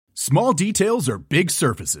Small details are big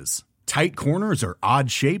surfaces. Tight corners are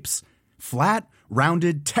odd shapes. Flat,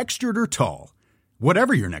 rounded, textured, or tall.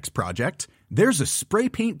 Whatever your next project, there's a spray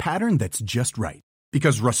paint pattern that's just right.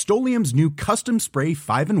 Because Rust-Oleum's new Custom Spray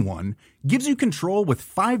 5-in-1 gives you control with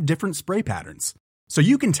 5 different spray patterns. So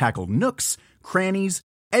you can tackle nooks, crannies,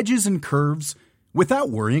 edges, and curves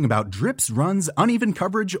without worrying about drips, runs, uneven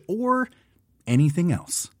coverage, or anything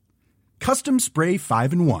else. Custom Spray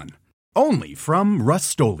 5-in-1. Only from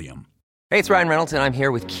Rust-Oleum. Hey, it's Ryan Reynolds, and I'm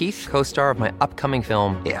here with Keith, co-star of my upcoming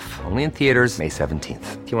film, If, only in theaters May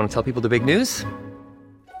 17th. Do you want to tell people the big news?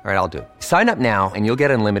 All right, I'll do it. Sign up now and you'll get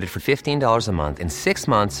unlimited for $15 a month and 6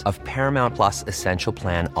 months of Paramount Plus Essential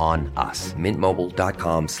Plan on us.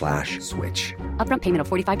 MintMobile.com/switch. Upfront payment of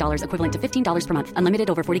 $45 equivalent to $15 per month. Unlimited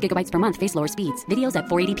over 40 gigabytes per month. Face lower speeds. Videos at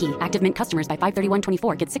 480p. Active Mint customers by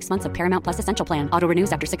 531.24 get 6 months of Paramount Plus Essential Plan. Auto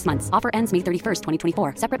renews after 6 months. Offer ends May 31st,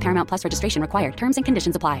 2024. Separate Paramount Plus registration required. Terms and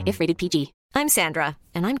conditions apply if rated PG. I'm Sandra,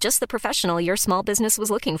 and I'm just the professional your small business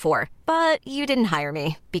was looking for. But you didn't hire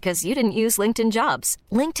me because you didn't use LinkedIn Jobs.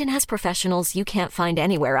 LinkedIn has professionals you can't find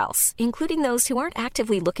anywhere else, including those who aren't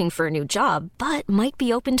actively looking for a new job, but might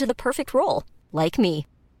be open to the perfect role, like me.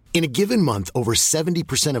 In a given month, over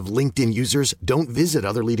 70% of LinkedIn users don't visit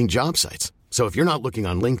other leading job sites. So if you're not looking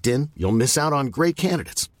on LinkedIn, you'll miss out on great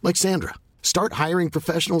candidates like Sandra. Start hiring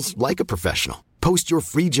professionals like a professional. Post your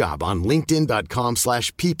free job on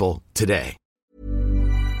linkedin.com/people today.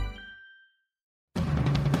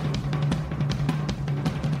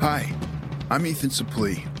 Hi, I'm Ethan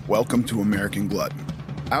Suplee. Welcome to American Glutton.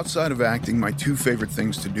 Outside of acting, my 2 favorite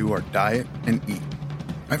things to do are diet and eat.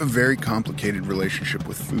 I have a very complicated relationship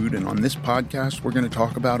with food, and on this podcast, we're going to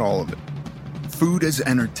talk about all of it. Food as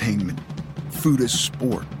entertainment, food as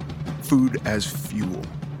sport, food as fuel.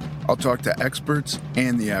 I'll talk to experts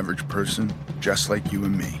and the average person, just like you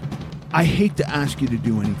and me. I hate to ask you to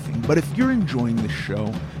do anything, but if you're enjoying the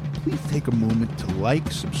show, please take a moment to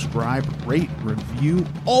like, subscribe, rate, review,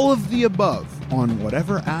 all of the above on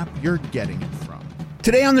whatever app you're getting it from.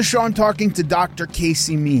 Today on the show, I'm talking to Dr.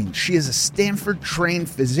 Casey Means. She is a Stanford-trained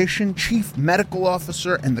physician, chief medical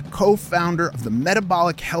officer, and the co-founder of the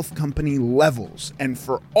metabolic health company Levels. And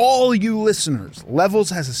for all you listeners,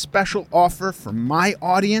 Levels has a special offer for my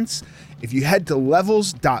audience. If you head to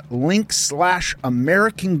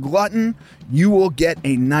levels.link/American Glutton, you will get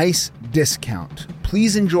a nice discount.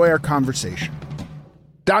 Please enjoy our conversation.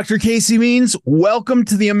 Dr. Casey Means, welcome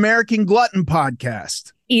to the American Glutton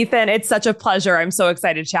podcast. Ethan, it's such a pleasure. I'm so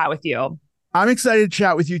excited to chat with you. I'm excited to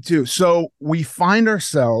chat with you too. So we find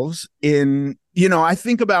ourselves in, I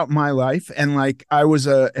think about my life and like I was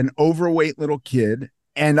an overweight little kid,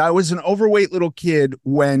 and I was an overweight little kid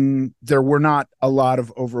when there were not a lot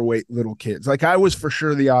of overweight little kids. Like I was for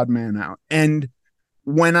sure the odd man out. And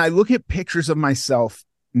when I look at pictures of myself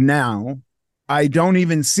now, I don't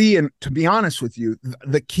even see, and to be honest with you,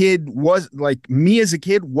 the kid was like me as a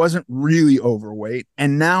kid wasn't really overweight.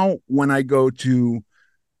 And now when I go to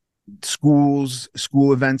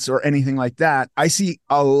school events or anything like that, I see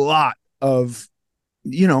a lot of,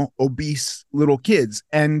 obese little kids.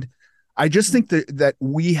 And I just think that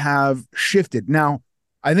we have shifted. Now,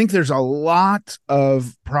 I think there's a lot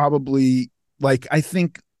of probably I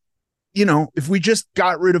think, if we just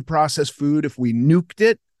got rid of processed food, if we nuked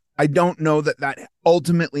it, I don't know that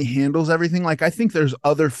ultimately handles everything. I think there's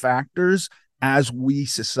other factors as we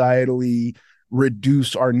societally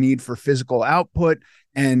reduce our need for physical output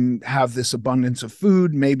and have this abundance of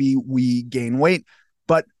food. Maybe we gain weight.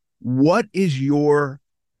 But what is your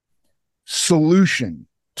solution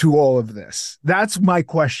to all of this? That's my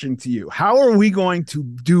question to you. How are we going to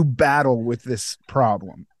do battle with this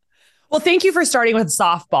problem? Well, thank you for starting with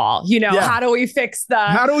softball. How do we fix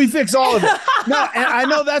How do we fix all of it? No, and I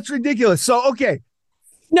know that's ridiculous. So, okay.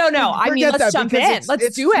 No. Let's jump in.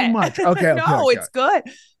 Let's do it. Much. Okay. No, it's good.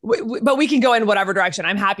 But we can go in whatever direction.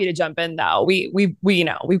 I'm happy to jump in though.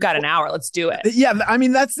 We've got an hour. Let's do it. Yeah. I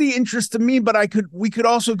mean, that's the interest to me, but we could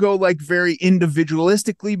also go very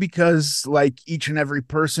individualistically because each and every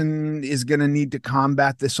person is going to need to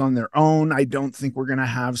combat this on their own. I don't think we're going to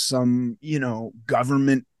have some,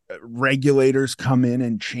 government regulators come in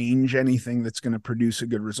and change anything that's going to produce a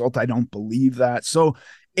good result. I don't believe that. So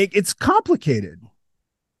it's complicated.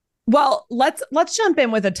 Well, let's jump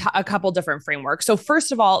in with a couple different frameworks. So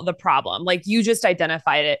first of all, the problem, like you just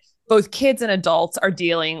identified it, both kids and adults are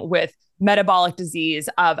dealing with metabolic disease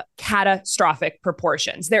of catastrophic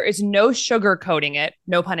proportions. There is no sugarcoating it,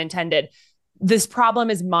 no pun intended. This problem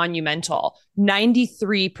is monumental.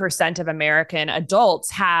 93% of American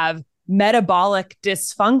adults have metabolic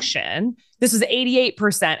dysfunction. This was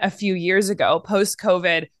 88% a few years ago.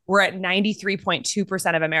 Post-COVID, we're at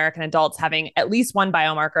 93.2% of American adults having at least one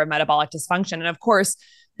biomarker of metabolic dysfunction. And of course,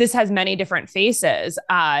 this has many different faces.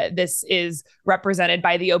 This is represented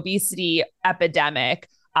by the obesity epidemic.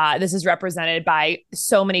 This is represented by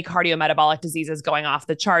so many cardiometabolic diseases going off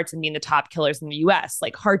the charts and being the top killers in the US,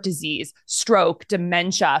 like heart disease, stroke,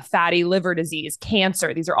 dementia, fatty liver disease,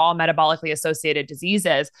 cancer. These are all metabolically associated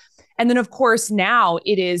diseases. And then, of course, now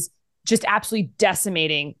it is just absolutely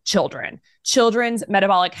decimating children. Children's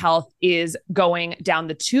metabolic health is going down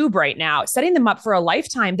the tube right now, setting them up for a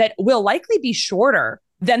lifetime that will likely be shorter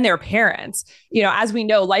than their parents. You know, as we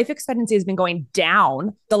know, life expectancy has been going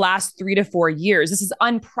down the last 3 to 4 years. This is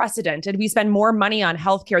unprecedented. We spend more money on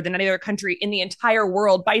healthcare than any other country in the entire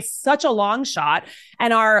world by such a long shot.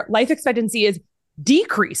 And our life expectancy is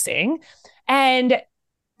decreasing. And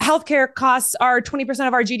healthcare costs are 20%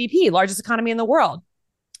 of our GDP, largest economy in the world.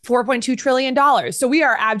 $4.2 trillion. So we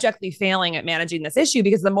are abjectly failing at managing this issue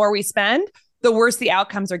because the more we spend, the worse the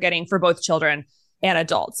outcomes are getting for both children and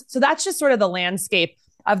adults. So that's just sort of the landscape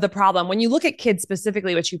of the problem. When you look at kids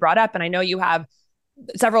specifically, which you brought up, and I know you have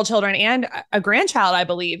several children and a grandchild, I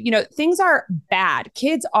believe, you know, things are bad.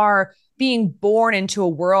 Kids are being born into a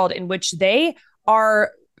world in which they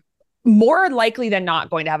are more likely than not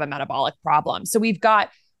going to have a metabolic problem. So we've got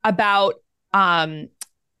about,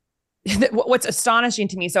 what's astonishing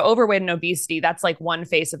to me, so overweight and obesity, that's like one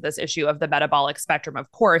face of this issue of the metabolic spectrum, of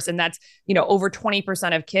course. And that's, you know, over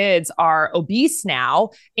 20% of kids are obese now.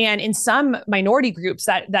 And in some minority groups,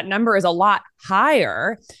 that number is a lot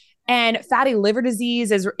higher. And fatty liver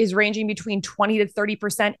disease is ranging between 20 to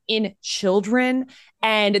 30% in children.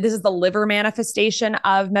 And this is the liver manifestation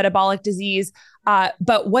of metabolic disease.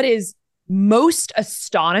 But what is most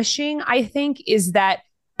astonishing, I think, is that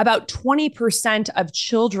about 20% of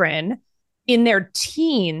children in their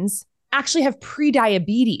teens actually have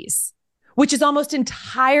prediabetes, which is almost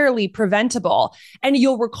entirely preventable. And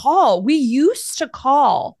you'll recall, we used to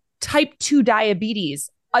call type 2 diabetes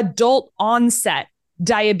adult onset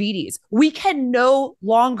diabetes. We can no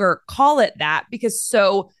longer call it that because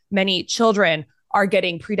so many children are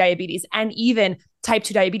getting prediabetes and even type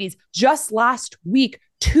 2 diabetes. Just last week,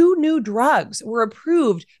 2 new drugs were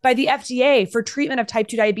approved by the FDA for treatment of type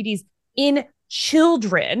 2 diabetes in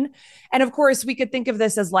children. And of course, we could think of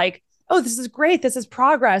this as like, oh, this is great. This is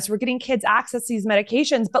progress. We're getting kids access to these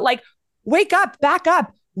medications. But like, wake up, back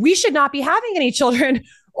up. We should not be having any children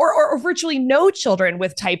or virtually no children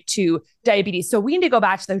with type 2 diabetes. So we need to go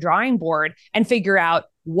back to the drawing board and figure out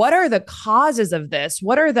what are the causes of this?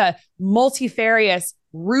 What are the multifarious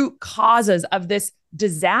root causes of this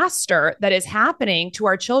disaster that is happening to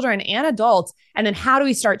our children and adults? And then how do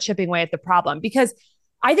we start chipping away at the problem? Because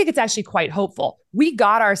I think it's actually quite hopeful. We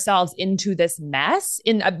got ourselves into this mess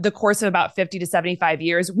in the course of about 50 to 75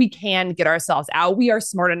 years. We can get ourselves out. We are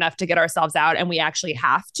smart enough to get ourselves out, and we actually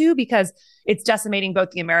have to, because it's decimating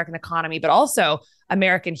both the American economy, but also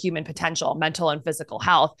American human potential, mental and physical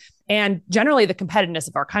health, and generally the competitiveness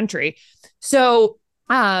of our country. So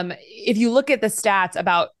if you look at the stats,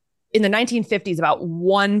 about in the 1950s, about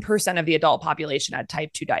 1% of the adult population had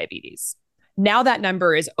type 2 diabetes. Now that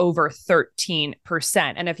number is over 13%.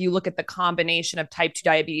 And if you look at the combination of type 2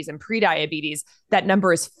 diabetes and prediabetes, that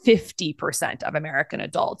number is 50% of American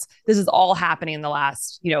adults. This is all happening in the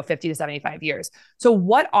last, 50 to 75 years. So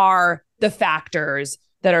what are the factors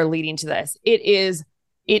that are leading to this? It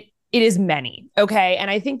is many. Okay.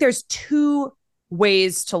 And I think there's 2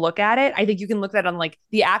 ways to look at it. I think you can look at it on like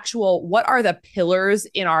the actual, what are the pillars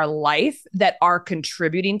in our life that are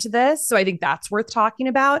contributing to this? So I think that's worth talking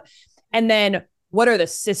about. And then what are the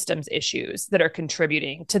systems issues that are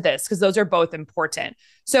contributing to this? Because those are both important.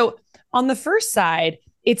 So on the first side,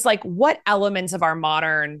 it's like what elements of our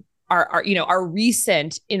modern, our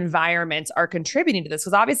recent environments are contributing to this?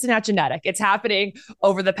 Because obviously not genetic. It's happening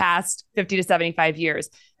over the past 50 to 75 years.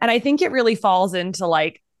 And I think it really falls into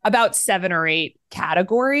like about 7 or 8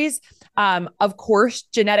 categories. Of course,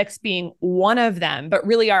 genetics being one of them, but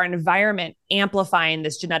really our environment amplifying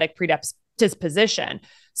this genetic predisposition.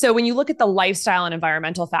 So when you look at the lifestyle and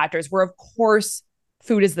environmental factors, where of course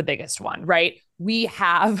food is the biggest one, right? We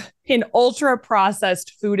have an ultra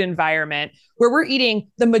processed food environment where we're eating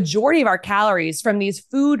the majority of our calories from these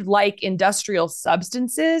food-like industrial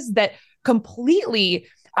substances that completely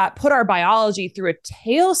put our biology through a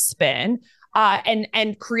tailspin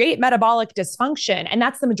and create metabolic dysfunction. And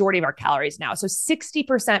that's the majority of our calories now. So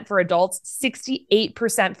 60% for adults,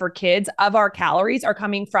 68% for kids of our calories are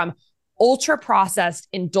coming from ultra processed,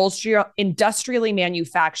 industrially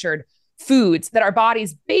manufactured foods that our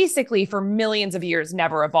bodies basically for millions of years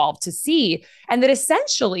never evolved to see, and that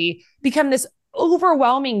essentially become this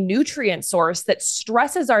overwhelming nutrient source that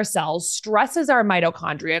stresses our cells, stresses our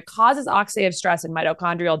mitochondria, causes oxidative stress and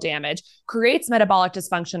mitochondrial damage, creates metabolic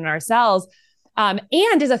dysfunction in our cells,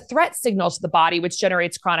 and is a threat signal to the body, which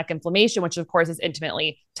generates chronic inflammation, which of course is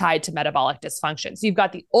intimately tied to metabolic dysfunction. So you've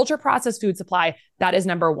got the ultra processed food supply. That is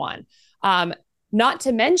number one. Not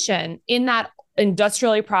to mention in that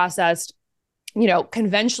industrially processed,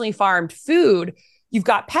 conventionally farmed food, you've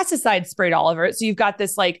got pesticides sprayed all over it. So you've got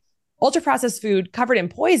this like ultra processed food covered in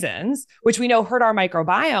poisons, which we know hurt our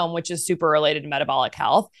microbiome, which is super related to metabolic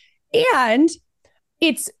health. And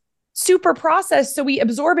it's super processed, so we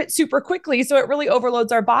absorb it super quickly. So it really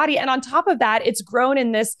overloads our body. And on top of that, it's grown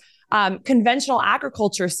in this conventional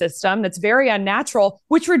agriculture system that's very unnatural,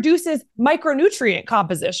 which reduces micronutrient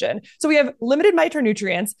composition. So we have limited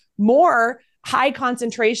micronutrients, more high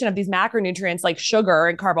concentration of these macronutrients like sugar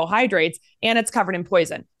and carbohydrates, and it's covered in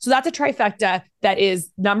poison. So that's a trifecta that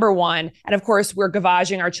is number one. And of course, we're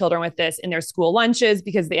gavaging our children with this in their school lunches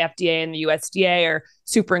because the FDA and the USDA are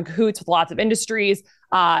super in cahoots with lots of industries,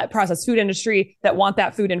 processed food industry that want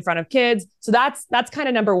that food in front of kids. So that's kind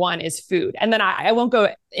of number one is food. And then I won't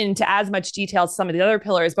go into as much detail as some of the other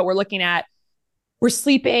pillars, but we're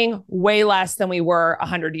sleeping way less than we were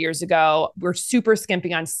 100 years ago. We're super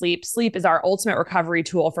skimping on sleep. Sleep is our ultimate recovery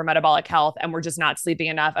tool for metabolic health, and we're just not sleeping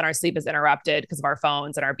enough, and our sleep is interrupted because of our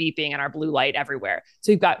phones and our beeping and our blue light everywhere.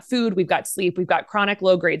 So we've got food, we've got sleep, we've got chronic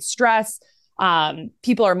low-grade stress.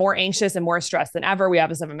 People are more anxious and more stressed than ever. We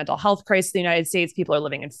obviously have a mental health crisis in the United States. People are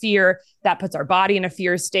living in fear. That puts our body in a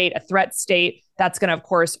fear state, a threat state. That's going to, of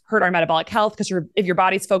course, hurt our metabolic health because if your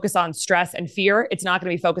body's focused on stress and fear, it's not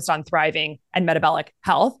going to be focused on thriving and metabolic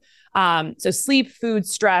health. So sleep, food,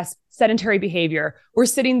 stress, sedentary behavior. We're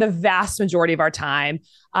sitting the vast majority of our time.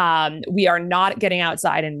 We are not getting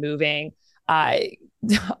outside and moving.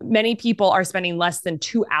 Many people are spending less than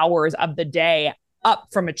 2 hours of the day up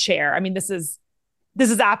from a chair. I mean, this is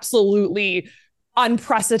absolutely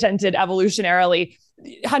unprecedented evolutionarily.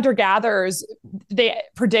 Hunter-gatherers, they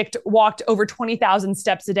predict, walked over 20,000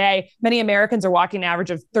 steps a day. Many Americans are walking an average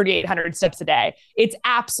of 3,800 steps a day. It's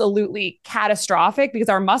absolutely catastrophic because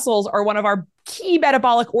our muscles are one of our key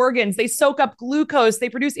metabolic organs. They soak up glucose. They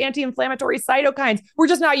produce anti-inflammatory cytokines. We're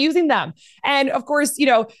just not using them. And of course,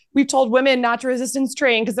 we've told women not to resistance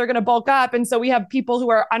train because they're going to bulk up. And so we have people who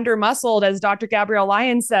are under-muscled, as Dr. Gabrielle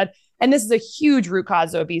Lyons said, and this is a huge root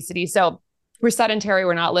cause of obesity. So we're sedentary,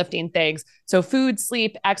 we're not lifting things. So food,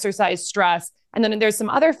 sleep, exercise, stress. And then there's some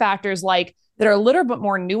other factors that are a little bit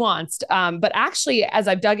more nuanced, but actually, as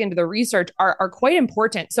I've dug into the research, are quite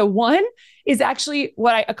important. So one is actually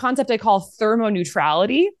a concept I call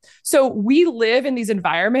thermoneutrality. So we live in these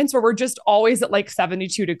environments where we're just always at like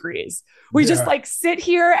 72 degrees. We just like sit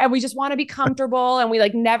here and we just want to be comfortable. And we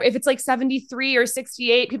like never, if it's like 73 or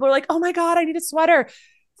 68, people are like, oh my God, I need a sweater.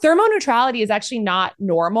 Thermoneutrality is actually not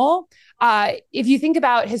normal. If you think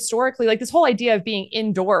about historically, like this whole idea of being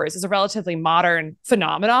indoors is a relatively modern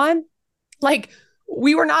phenomenon. Like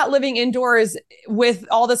we were not living indoors with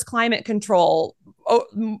all this climate control,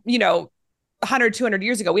 100, 200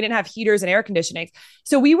 years ago. We didn't have heaters and air conditioning.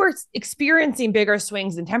 So we were experiencing bigger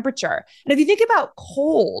swings in temperature. And if you think about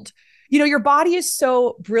cold, your body is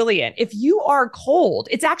so brilliant. If you are cold,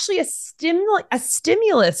 it's actually a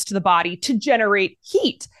stimulus to the body to generate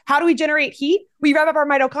heat. How do we generate heat? We rev up our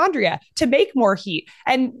mitochondria to make more heat.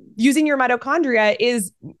 And using your mitochondria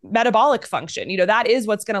is metabolic function. That is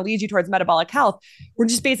what's going to lead you towards metabolic health. We're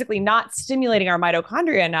just basically not stimulating our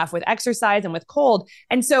mitochondria enough with exercise and with cold.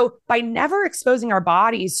 And so by never exposing our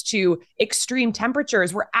bodies to extreme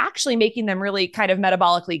temperatures, we're actually making them really kind of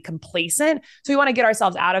metabolically complacent. So we want to get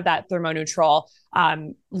ourselves out of that thermoneutral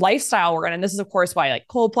lifestyle we're in. And this is, of course, why like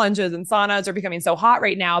cold plunges and saunas are becoming so hot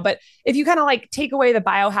right now. But if you kind of like take away the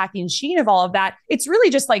biohacking sheen of all of that, it's really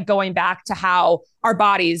just like going back to how our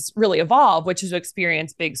bodies really evolve, which is to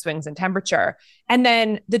experience big swings in temperature. And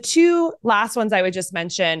then the two last ones I would just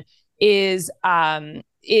mention is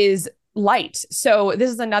light. So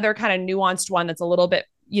this is another kind of nuanced one that's a little bit,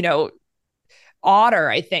 odder,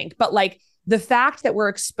 I think. But like the fact that we're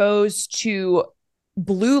exposed to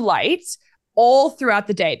blue light all throughout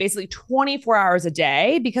the day, basically 24 hours a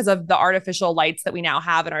day because of the artificial lights that we now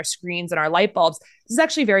have in our screens and our light bulbs. This is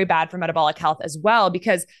actually very bad for metabolic health as well,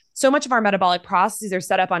 because so much of our metabolic processes are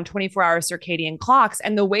set up on 24-hour circadian clocks.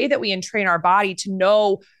 And the way that we entrain our body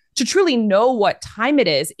to truly know what time it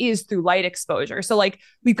is through light exposure. So like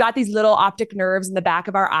we've got these little optic nerves in the back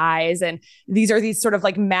of our eyes, and these are these sort of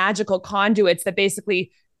like magical conduits that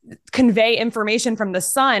basically convey information from the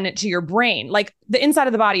sun to your brain. Like the inside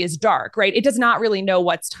of the body is dark, right? It does not really know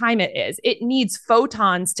what time it is. It needs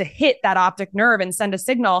photons to hit that optic nerve and send a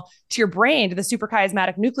signal to your brain, to the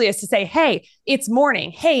suprachiasmatic nucleus, to say, hey, it's morning.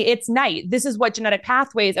 Hey, it's night. This is what genetic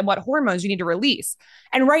pathways and what hormones you need to release.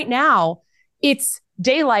 And right now, it's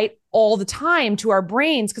daylight all the time to our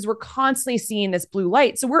brains because we're constantly seeing this blue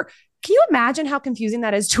light. So can you imagine how confusing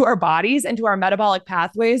that is to our bodies and to our metabolic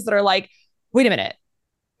pathways that are like, wait a minute,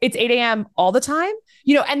 it's 8 a.m. all the time,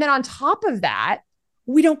 and then on top of that,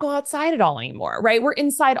 we don't go outside at all anymore, right? We're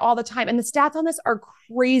inside all the time. And the stats on this are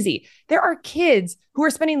crazy. There are kids who are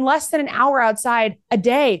spending less than an hour outside a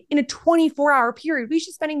day in a 24-hour period. We should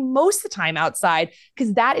be spending most of the time outside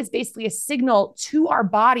because that is basically a signal to our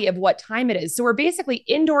body of what time it is. So we're basically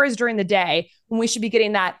indoors during the day when we should be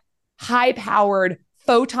getting that high-powered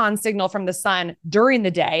photon signal from the sun during the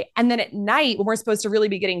day. And then at night, when we're supposed to really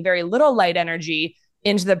be getting very little light energy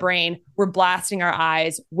into the brain, we're blasting our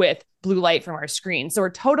eyes with blue light from our screen. So we're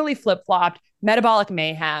totally flip-flopped, metabolic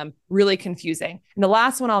mayhem, really confusing. And the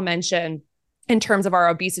last one I'll mention in terms of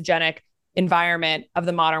our obesogenic environment of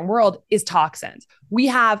the modern world is toxins. We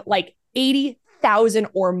have like 80,000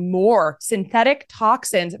 or more synthetic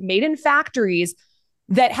toxins made in factories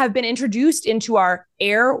that have been introduced into our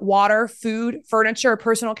air, water, food, furniture,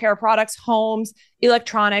 personal care products, homes,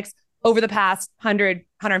 electronics over the past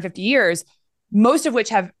 150 years. Most of which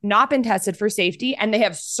have not been tested for safety, and they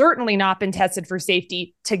have certainly not been tested for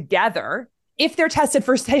safety together. If they're tested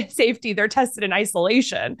for safety, they're tested in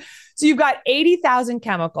isolation. So you've got 80,000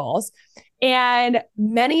 chemicals, and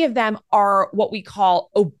many of them are what we call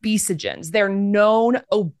obesogens. They're known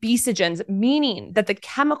obesogens, meaning that the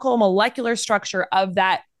chemical molecular structure of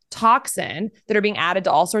that toxin that are being added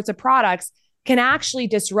to all sorts of products can actually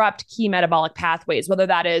disrupt key metabolic pathways, whether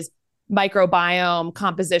that is microbiome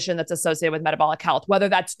composition that's associated with metabolic health, whether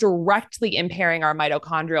that's directly impairing our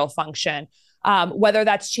mitochondrial function, whether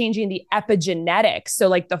that's changing the epigenetics, so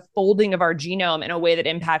like the folding of our genome in a way that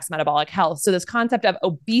impacts metabolic health. So this concept of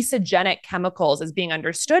obesogenic chemicals is being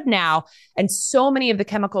understood now. And so many of the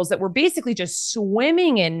chemicals that we're basically just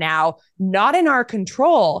swimming in now, not in our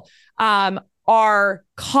control, are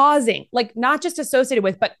causing, like not just associated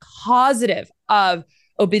with, but causative of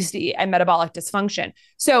obesity and metabolic dysfunction.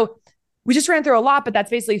 So we just ran through a lot, but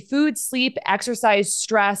that's basically food, sleep, exercise,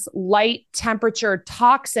 stress, light, temperature,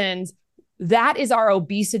 toxins. That is our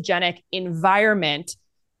obesogenic environment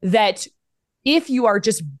that if you are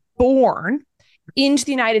just born into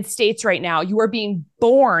the United States right now, you are being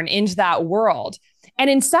born into that world. And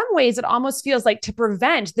in some ways, it almost feels like to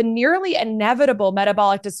prevent the nearly inevitable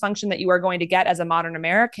metabolic dysfunction that you are going to get as a modern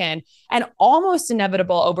American and almost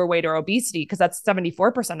inevitable overweight or obesity, because that's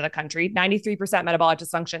 74% of the country, 93% metabolic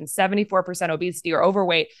dysfunction, 74% obesity or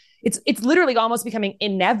overweight. It's literally almost becoming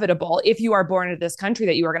inevitable if you are born into this country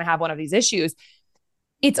that you are going to have one of these issues.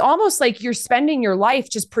 It's almost like you're spending your life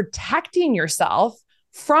just protecting yourself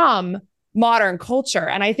from modern culture.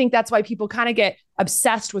 And I think that's why people kind of get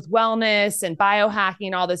obsessed with wellness and biohacking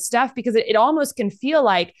and all this stuff, because it almost can feel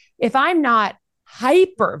like if I'm not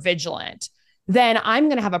hyper vigilant, then I'm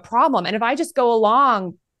going to have a problem. And if I just go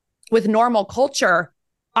along with normal culture,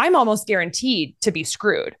 I'm almost guaranteed to be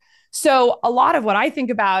screwed. So a lot of what I think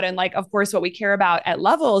about, and like, of course, what we care about at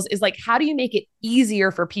Levels is like, how do you make it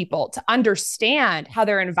easier for people to understand how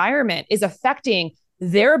their environment is affecting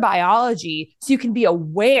their biology so you can be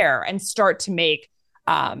aware and start to make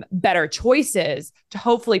better choices to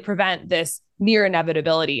hopefully prevent this near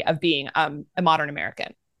inevitability of being a modern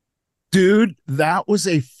American. Dude, that was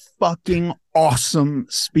a fucking awesome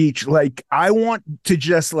speech. Like, I want to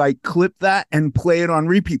just like clip that and play it on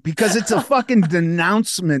repeat because it's a fucking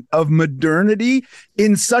denouncement of modernity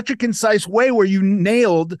in such a concise way where you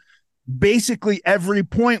nailed basically every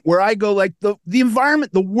point where I go like the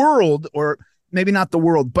environment, the world, or maybe not the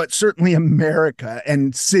world, but certainly America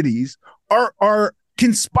and cities are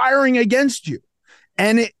conspiring against you.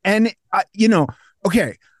 And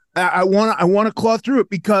okay, I want to claw through it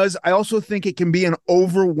because I also think it can be an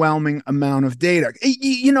overwhelming amount of data.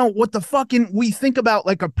 You know what the fucking, we think about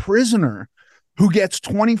like a prisoner who gets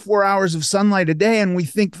 24 hours of sunlight a day and we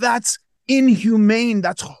think that's inhumane,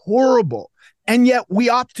 that's horrible. And yet we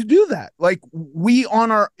opt to do that. Like we on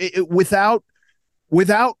our, without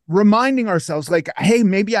reminding ourselves like, hey,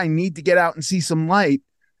 maybe I need to get out and see some light.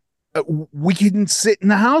 We can sit in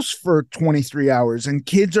the house for 23 hours and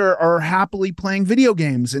kids are happily playing video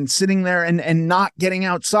games and sitting there and not getting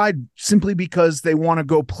outside simply because they want to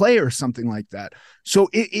go play or something like that. So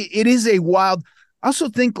it is a wild, I also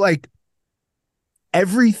think like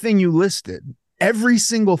everything you listed, every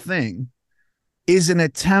single thing is an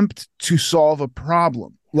attempt to solve a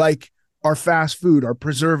problem. like our fast food, our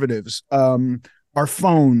preservatives, our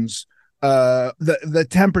phones, the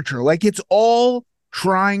temperature. Like it's all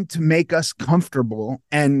trying to make us comfortable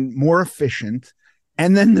and more efficient.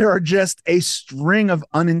 And then there are just a string of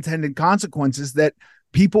unintended consequences that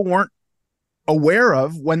people weren't aware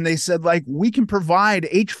of when they said, like, we can provide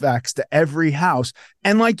HVACs to every house.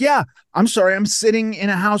 And like, yeah, I'm sorry, I'm sitting in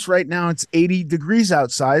a house right now. It's 80 degrees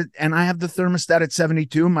outside and I have the thermostat at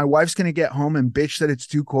 72. My wife's going to get home and bitch that it's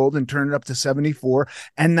too cold and turn it up to 74.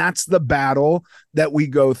 And that's the battle that we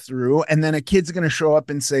go through. And then a kid's going to show up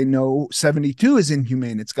and say, no, 72 is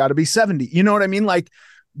inhumane. It's got to be 70. You know what I mean? Like,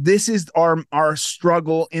 this is our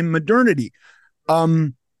struggle in modernity.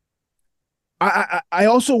 I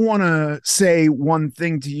also want to say one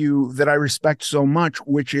thing to you that I respect so much,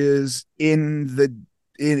 which is I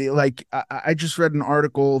just read an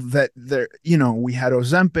article that there, you know, we had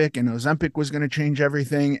Ozempic and Ozempic was going to change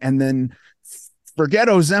everything. And then forget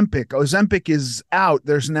Ozempic. Ozempic is out.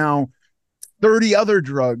 There's now 30 other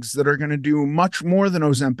drugs that are going to do much more than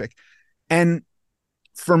Ozempic. And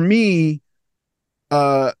for me,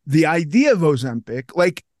 the idea of Ozempic,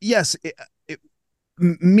 like, yes,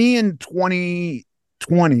 me in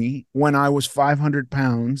 2020, when I was 500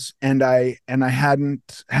 pounds and I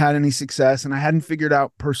hadn't had any success and I hadn't figured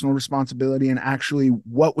out personal responsibility and actually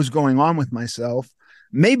what was going on with myself,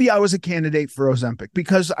 maybe I was a candidate for Ozempic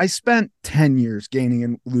because I spent 10 years gaining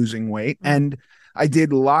and losing weight and I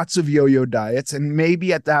did lots of yo-yo diets. And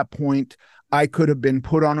maybe at that point I could have been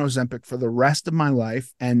put on Ozempic for the rest of my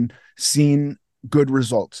life and seen good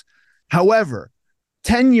results. However,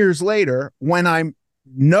 10 years later, when I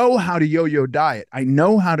know how to yo-yo diet, I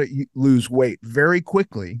know how to lose weight very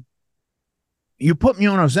quickly. You put me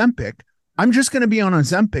on Ozempic, I'm just going to be on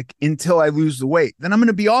Ozempic until I lose the weight. Then I'm going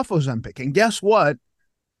to be off Ozempic. And guess what?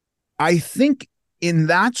 I think in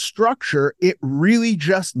that structure, it really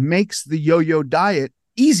just makes the yo-yo diet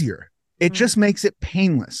easier. It just makes it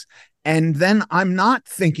painless. And then I'm not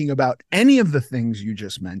thinking about any of the things you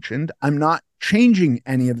just mentioned. I'm not changing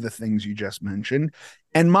any of the things you just mentioned.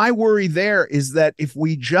 And my worry there is that if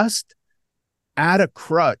we just add a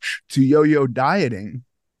crutch to yo-yo dieting,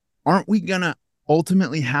 aren't we going to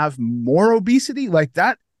ultimately have more obesity? Like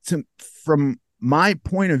that, from my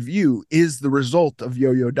point of view, is the result of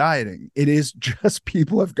yo-yo dieting. It is just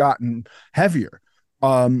people have gotten heavier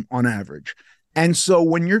on average. And so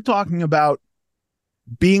when you're talking about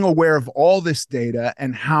being aware of all this data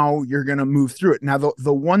and how you're going to move through it. Now,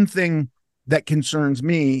 the one thing that concerns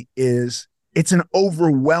me is it's an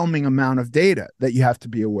overwhelming amount of data that you have to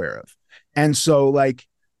be aware of. And so, like,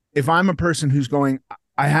 if I'm a person who's going,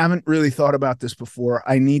 I haven't really thought about this before,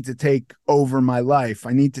 I need to take over my life,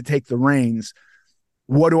 I need to take the reins,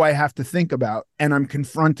 what do I have to think about? And I'm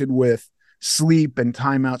confronted with sleep and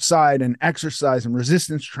time outside and exercise and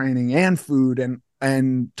resistance training and food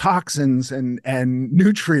and toxins and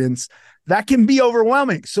nutrients. That can be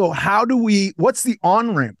overwhelming. So what's the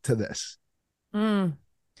on-ramp to this?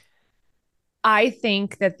 I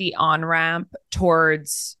think that the on-ramp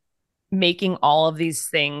towards making all of these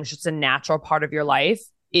things just a natural part of your life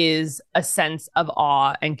is a sense of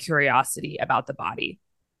awe and curiosity about the body.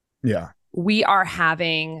 Yeah. We are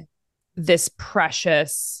having this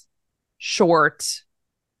precious, short,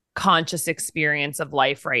 conscious experience of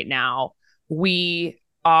life right now. We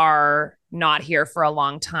are not here for a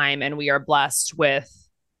long time, and we are blessed with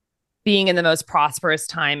being in the most prosperous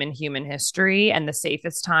time in human history and the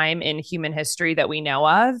safest time in human history that we know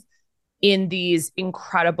of, in these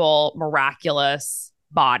incredible, miraculous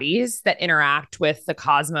bodies that interact with the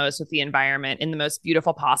cosmos, with the environment in the most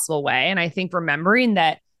beautiful possible way. And I think remembering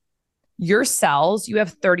that your cells, you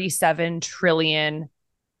have 37 trillion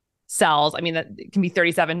cells. I mean, that can be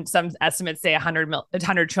 37. Some estimates say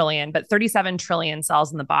 100 trillion, but 37 trillion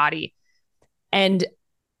cells in the body. And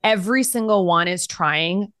every single one is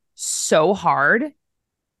trying so hard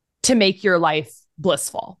to make your life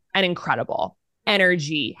blissful and incredible.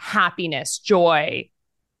 Energy, happiness, joy,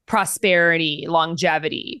 prosperity,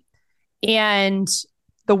 longevity. And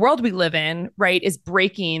the world we live in, right, is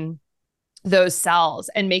breaking those cells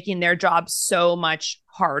and making their job so much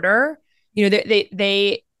harder. You know,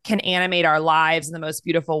 they can animate our lives in the most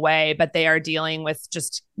beautiful way, but they are dealing with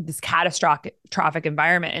just this catastrophic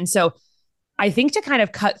environment. And so I think to kind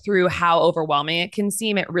of cut through how overwhelming it can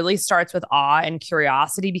seem, it really starts with awe and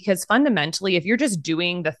curiosity, because fundamentally, if you're just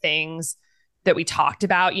doing the things that we talked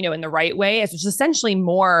about, you know, in the right way, it's just essentially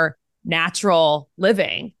more natural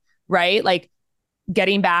living, right? Like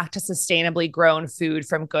getting back to sustainably grown food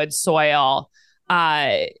from good soil,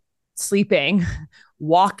 sleeping,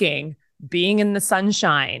 walking, being in the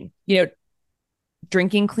sunshine, you know,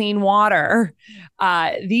 drinking clean water,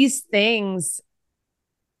 these things,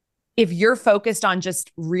 if you're focused on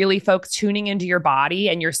just really tuning into your body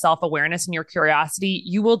and your self-awareness and your curiosity,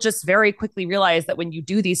 you will just very quickly realize that when you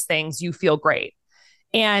do these things, you feel great.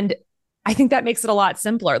 And I think that makes it a lot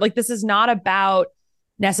simpler. Like, this is not about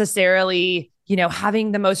necessarily,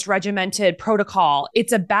 having the most regimented protocol.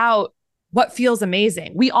 It's about what feels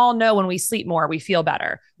amazing. We all know when we sleep more, we feel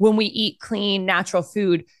better. When we eat clean, natural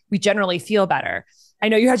food, we generally feel better. I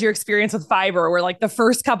know you had your experience with fiber where like the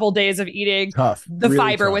first couple of days of eating really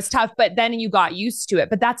fiber was tough, but then you got used to it.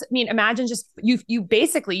 But imagine just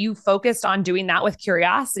you focused on doing that with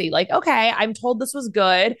curiosity. Like, okay, I'm told this was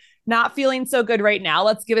good, not feeling so good right now.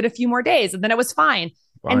 Let's give it a few more days. And then it was fine.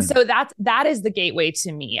 And so that is the gateway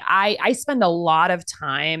to me. I spend a lot of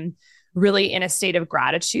time really in a state of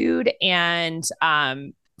gratitude and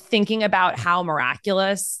thinking about how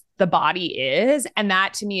miraculous the body is. And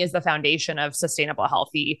that to me is the foundation of sustainable,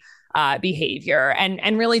 healthy behavior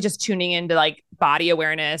and really just tuning into like body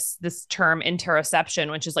awareness, this term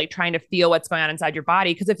interoception, which is like trying to feel what's going on inside your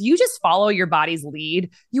body. Because if you just follow your body's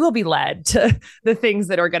lead, you will be led to the things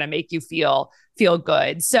that are going to make you feel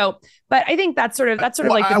good. So, but I think that's sort of like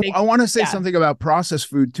the big, I want to say something about processed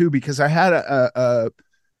food too, because I had a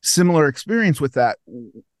similar experience with that.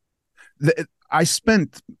 I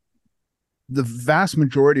spent the vast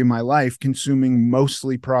majority of my life consuming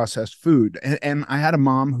mostly processed food. And I had a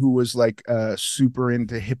mom who was like super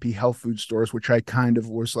into hippie health food stores, which I kind of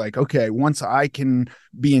was like, okay, once I can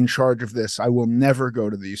be in charge of this, I will never go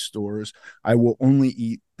to these stores. I will only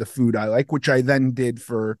eat the food I like, which I then did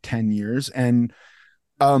for 10 years. And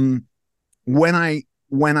when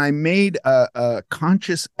I made a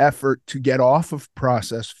conscious effort to get off of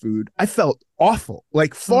processed food, I felt awful,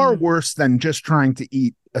 like far worse than just trying to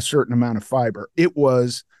eat a certain amount of fiber. It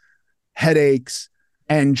was headaches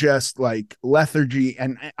and just like lethargy,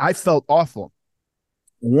 and I felt awful.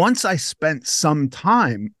 Once I spent some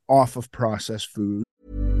time off of processed food.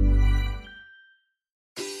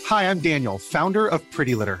 Hi, I'm Daniel, founder of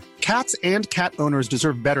Pretty Litter. Cats and cat owners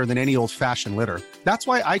deserve better than any old-fashioned litter. That's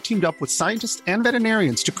why I teamed up with scientists and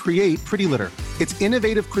veterinarians to create Pretty Litter. Its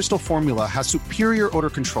innovative crystal formula has superior odor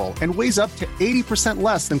control and weighs up to 80%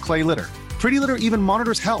 less than clay litter. Pretty Litter even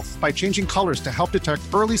monitors health by changing colors to help detect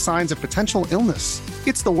early signs of potential illness.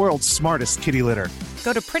 It's the world's smartest kitty litter.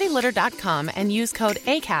 Go to prettylitter.com and use code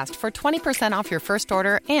ACAST for 20% off your first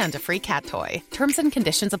order and a free cat toy. Terms and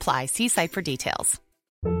conditions apply. See site for details.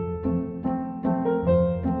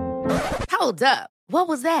 Hold up. What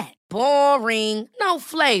was that? Boring. No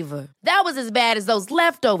flavor. That was as bad as those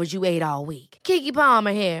leftovers you ate all week. Keke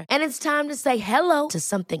Palmer here, and it's time to say hello to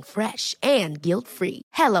something fresh and guilt-free.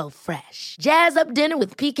 Hello Fresh. Jazz up dinner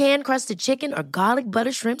with pecan-crusted chicken or garlic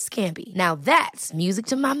butter shrimp scampi. Now that's music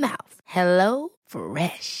to my mouth. Hello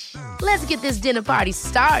Fresh. Let's get this dinner party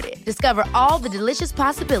started. Discover all the delicious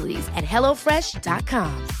possibilities at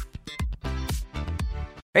HelloFresh.com.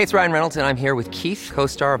 Hey, it's Ryan Reynolds, and I'm here with Keith,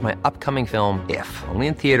 co-star of my upcoming film, If, only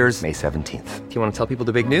in theaters May 17th. Do you want to tell people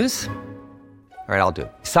the big news? All right, I'll do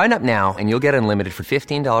it. Sign up now and you'll get unlimited for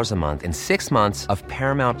 $15 a month and 6 months of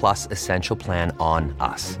Paramount Plus Essential Plan on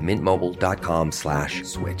us.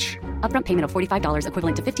 MintMobile.com/switch. Upfront payment of $45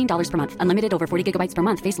 equivalent to $15 per month. Unlimited over 40 gigabytes per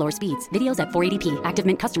month. Face lower speeds. Videos at 480p. Active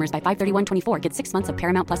Mint customers by 531.24 get 6 months of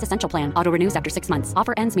Paramount Plus Essential Plan. Auto renews after 6 months.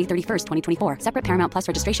 Offer ends May 31st, 2024. Separate Paramount Plus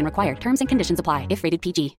registration required. Terms and conditions apply if rated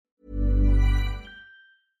PG.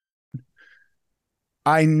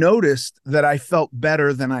 I noticed that I felt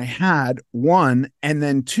better than I had, one, and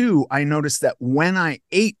then two, I noticed that when I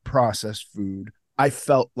ate processed food, I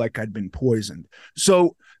felt like I'd been poisoned.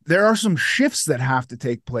 So there are some shifts that have to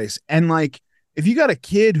take place. And like, if you got a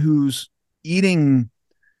kid who's eating,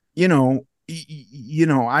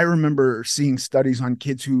 I remember seeing studies on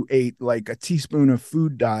kids who ate like a teaspoon of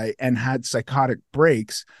food dye and had psychotic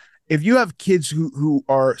breaks. If you have kids who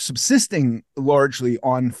are subsisting largely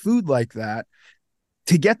on food like that,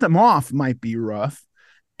 to get them off might be rough,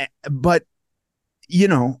 but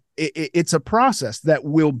it's a process that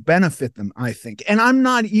will benefit them, I think. And I'm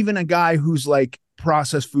not even a guy who's like,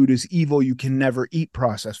 processed food is evil. You can never eat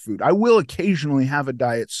processed food. I will occasionally have a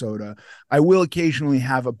diet soda. I will occasionally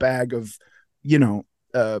have a bag of,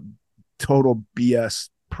 total BS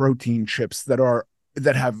protein chips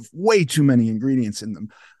that have way too many ingredients in them.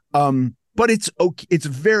 But it's okay. It's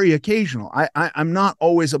very occasional. I'm not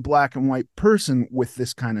always a black and white person with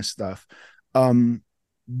this kind of stuff.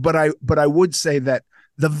 But I would say that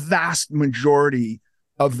the vast majority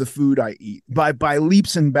of the food I eat by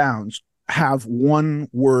leaps and bounds have one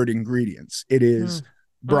word ingredients. It is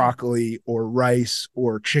broccoli or rice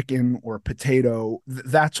or chicken or potato.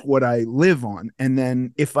 That's what I live on. And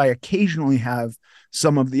then if I occasionally have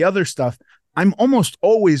some of the other stuff, I'm almost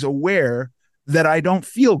always aware that I don't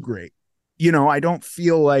feel great. I don't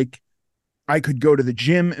feel like I could go to the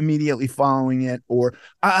gym immediately following it. Or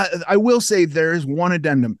I will say there's one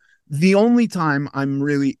addendum. The only time I'm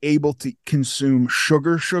really able to consume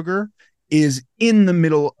sugar is in the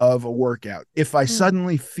middle of a workout. If I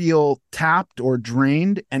suddenly feel tapped or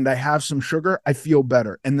drained and I have some sugar, I feel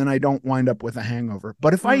better. And then I don't wind up with a hangover.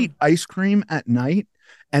 But if I eat ice cream at night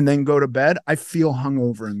and then go to bed, I feel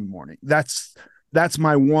hungover in the morning. That's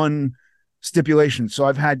my one stipulation. So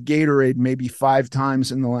I've had Gatorade maybe 5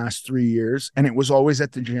 times in the last 3 years, and it was always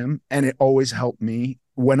at the gym, and it always helped me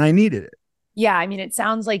when I needed it. Yeah. I mean, it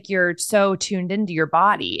sounds like you're so tuned into your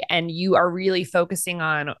body and you are really focusing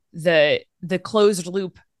on the closed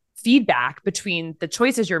loop feedback between the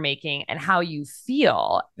choices you're making and how you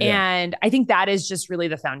feel. Yeah. And I think that is just really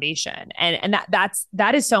the foundation. And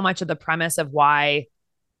that is so much of the premise of why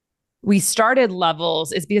we started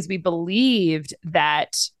Levels, is because we believed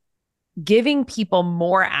that giving people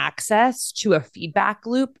more access to a feedback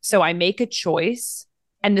loop. So I make a choice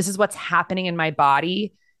and this is what's happening in my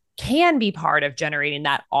body, can be part of generating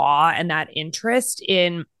that awe and that interest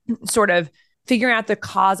in sort of figuring out the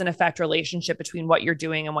cause and effect relationship between what you're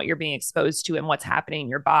doing and what you're being exposed to and what's happening in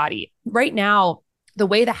your body. Right now, the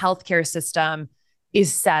way the healthcare system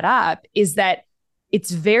is set up is that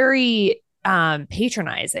it's very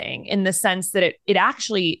patronizing in the sense that it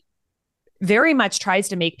actually very much tries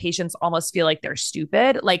to make patients almost feel like they're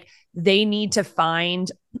stupid, like they need to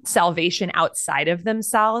find salvation outside of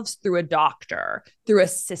themselves through a doctor, through a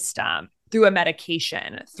system, through a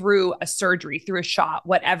medication, through a surgery, through a shot,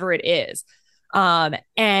 whatever it is.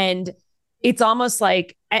 And it's almost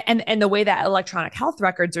like, and the way that electronic health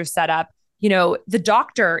records are set up, the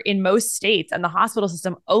doctor in most states and the hospital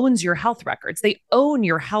system owns your health records. They own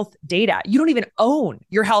your health data. You don't even own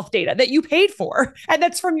your health data that you paid for, and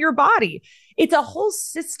that's from your body. It's a whole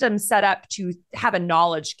system set up to have a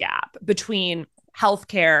knowledge gap between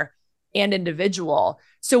healthcare and individual.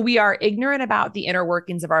 So we are ignorant about the inner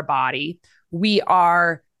workings of our body. We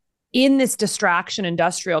are in this distraction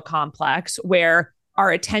industrial complex where our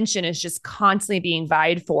attention is just constantly being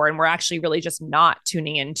vied for, and we're actually really just not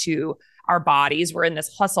tuning into our bodies. We're in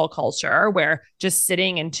this hustle culture where just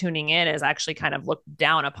sitting and tuning in is actually kind of looked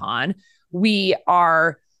down upon. We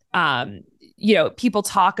are, people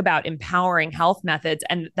talk about empowering health methods,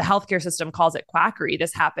 and the healthcare system calls it quackery.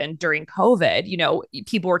 This happened during COVID.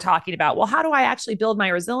 People were talking about, well, how do I actually build my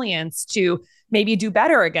resilience to maybe do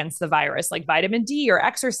better against the virus, like vitamin D or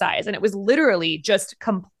exercise? And it was literally just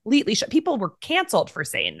completely people were canceled for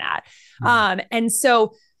saying that. And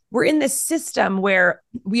so we're in this system where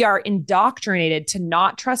we are indoctrinated to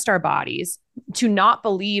not trust our bodies, to not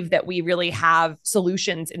believe that we really have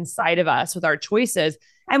solutions inside of us with our choices,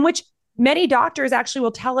 and which many doctors actually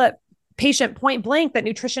will tell a patient point blank that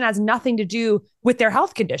nutrition has nothing to do with their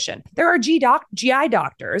health condition. There are GI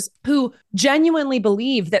doctors who genuinely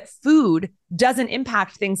believe that food doesn't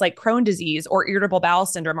impact things like Crohn's disease or irritable bowel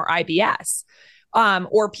syndrome or IBS,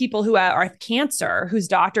 or people who have cancer, whose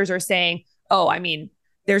doctors are saying,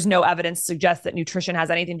 there's no evidence to suggest that nutrition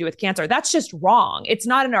has anything to do with cancer. That's just wrong. It's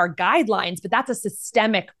not in our guidelines, but that's a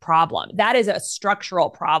systemic problem. That is a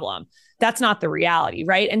structural problem. That's not the reality,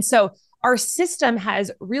 right? And so our system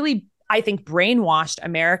has really, I think, brainwashed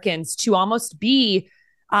Americans to almost be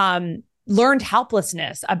learned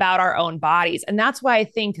helplessness about our own bodies. And that's why I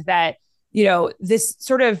think that, this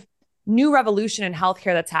sort of new revolution in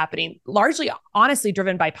healthcare that's happening, largely, honestly,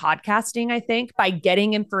 driven by podcasting, I think, by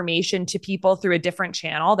getting information to people through a different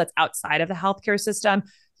channel that's outside of the healthcare system,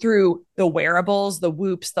 through the wearables, the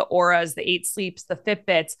Whoops, the Auras, the 8 Sleeps, the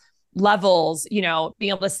Fitbits, Levels, being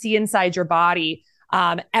able to see inside your body,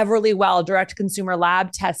 Everlywell, direct consumer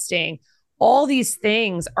lab testing. All these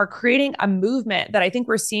things are creating a movement that I think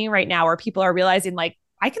we're seeing right now, where people are realizing, like,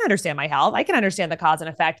 I can understand my health. I can understand the cause and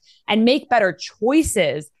effect and make better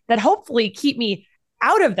choices that hopefully keep me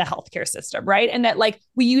out of the healthcare system, right? And that, like,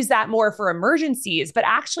 we use that more for emergencies, but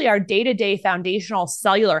actually our day-to-day foundational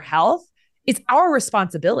cellular health is our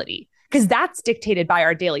responsibility, because that's dictated by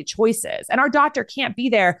our daily choices. And our doctor can't be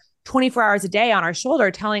there 24 hours a day on our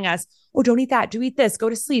shoulder telling us, oh, don't eat that, do eat this, go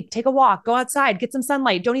to sleep, take a walk, go outside, get some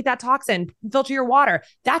sunlight, don't eat that toxin, filter your water.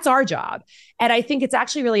 That's our job. And I think it's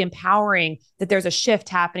actually really empowering that there's a shift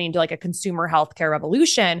happening to like a consumer healthcare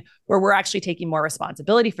revolution where we're actually taking more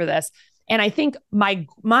responsibility for this. And I think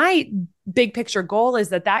my big picture goal is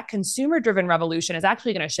that consumer-driven revolution is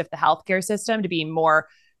actually going to shift the healthcare system to be more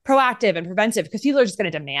proactive and preventive, because people are just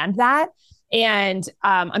going to demand that. And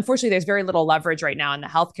unfortunately, there's very little leverage right now in the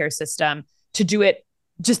healthcare system to do it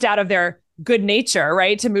just out of their good nature,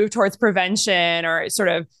 right? To move towards prevention or sort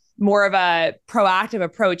of more of a proactive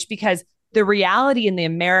approach, because the reality in the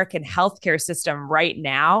American healthcare system right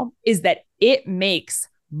now is that it makes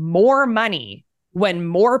more money when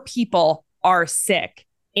more people are sick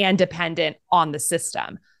and dependent on the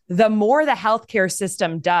system. The more the healthcare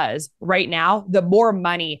system does right now, the more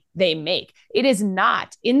money they make. It is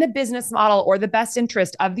not in the business model or the best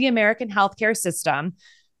interest of the American healthcare system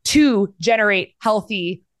to generate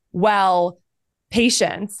healthy, well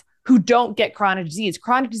patients who don't get chronic disease.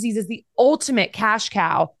 Chronic disease is the ultimate cash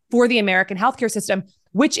cow for the American healthcare system,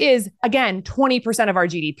 which is, again, 20% of our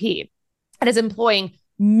GDP and is employing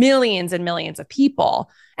millions and millions of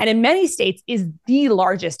people. And in many states is the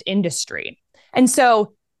largest industry. And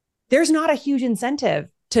so there's not a huge incentive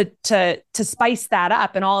to spice that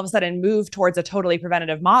up and all of a sudden move towards a totally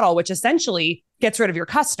preventative model, which essentially gets rid of your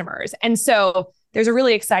customers. And so there's a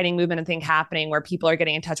really exciting movement and thing happening where people are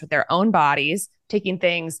getting in touch with their own bodies, taking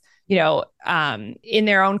things, in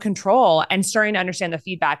their own control and starting to understand the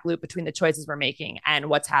feedback loop between the choices we're making and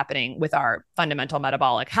what's happening with our fundamental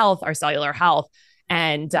metabolic health, our cellular health.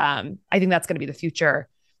 And I think that's going to be the future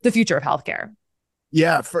of healthcare.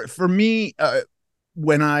 Yeah. For me,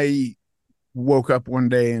 when I woke up one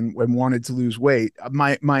day and wanted to lose weight,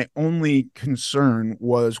 my only concern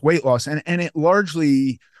was weight loss. And it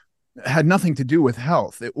largely had nothing to do with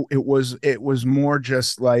health. It was more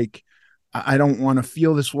just like, I don't want to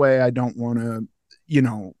feel this way. I don't want to,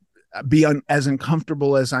 be as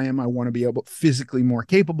uncomfortable as I am. I want to be able physically more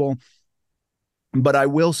capable. But I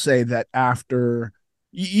will say that after,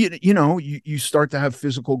 you start to have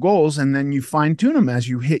physical goals and then you fine tune them as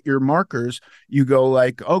you hit your markers. You go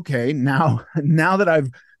like, okay, now that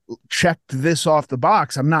I've checked this off the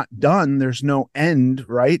box, I'm not done. There's no end,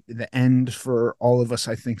 right? The end for all of us,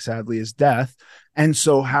 I think, sadly, is death. And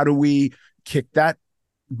so how do we kick that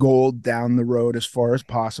goal down the road as far as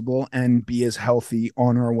possible and be as healthy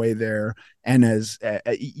on our way there and as,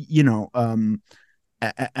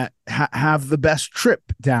 have the best trip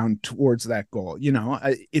down towards that goal?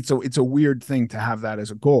 It's a weird thing to have that as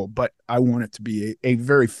a goal, but I want it to be a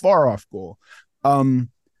very far off goal. And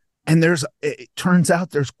it turns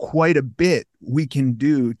out there's quite a bit we can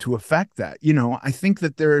do to affect that. I think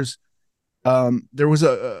that there was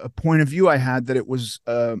a point of view I had that it was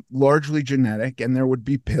largely genetic and there would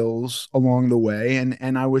be pills along the way.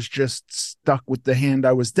 And I was just stuck with the hand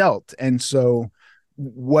I was dealt. And so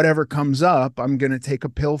whatever comes up, I'm going to take a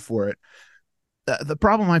pill for it. The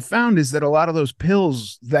problem I found is that a lot of those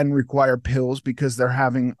pills then require pills because they're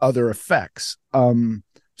having other effects.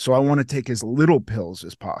 So I want to take as little pills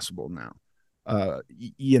as possible now,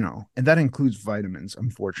 and that includes vitamins.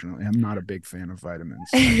 Unfortunately, I'm not a big fan of vitamins.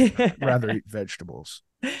 I'd rather eat vegetables.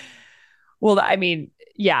 Well, I mean,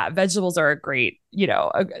 yeah, vegetables are a great,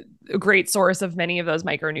 a great source of many of those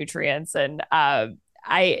micronutrients. And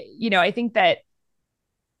I think that,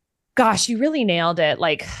 gosh, you really nailed it.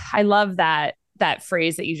 Like, I love that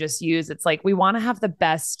phrase that you just used. It's like, we want to have the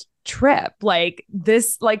best trip. Like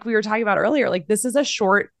this, like we were talking about earlier, like this is a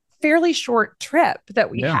fairly short trip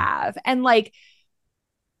that we have. And like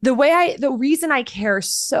the reason I care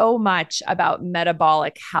so much about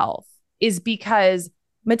metabolic health is because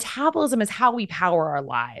metabolism is how we power our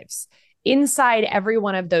lives. Inside every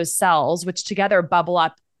one of those cells, which together bubble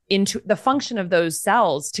up into the function of those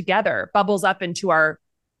cells together, bubbles up into our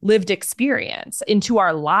lived experience, into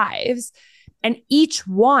our lives. And each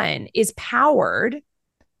one is powered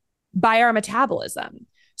by our metabolism.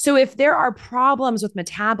 So if there are problems with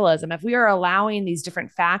metabolism, if we are allowing these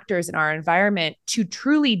different factors in our environment to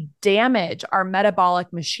truly damage our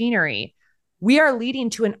metabolic machinery, we are leading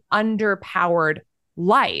to an underpowered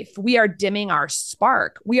life. We are dimming our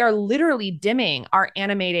spark. We are literally dimming our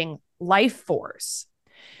animating life force.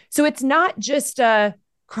 So it's not just a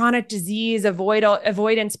chronic disease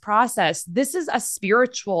avoidance process. This is a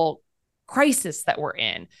spiritual crisis that we're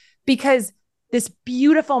in, because this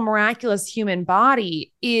beautiful, miraculous human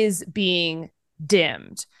body is being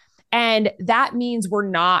dimmed. And that means we're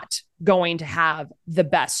not going to have the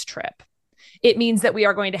best trip. It means that we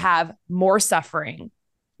are going to have more suffering,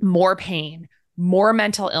 more pain, more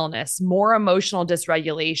mental illness, more emotional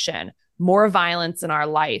dysregulation, more violence in our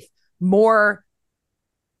life, more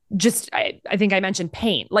I think I mentioned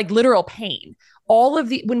pain, like literal pain.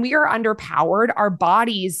 When we are underpowered, our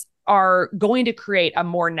bodies are going to create a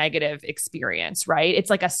more negative experience, right? It's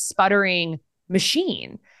like a sputtering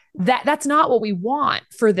machine. That's not what we want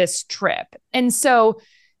for this trip. And so,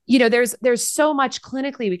 there's so much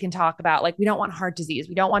clinically we can talk about. Like, we don't want heart disease,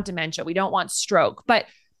 we don't want dementia, we don't want stroke, but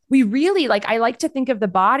we really I like to think of the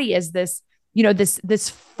body as this, this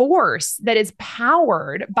force that is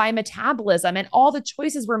powered by metabolism and all the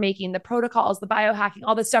choices we're making, the protocols, the biohacking,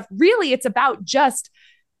 all this stuff. Really, it's about just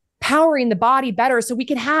powering the body better so we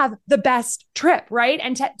can have the best trip, right?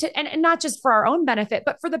 And and not just for our own benefit,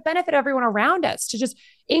 but for the benefit of everyone around us, to just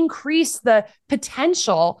increase the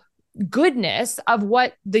potential goodness of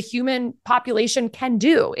what the human population can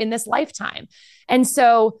do in this lifetime. And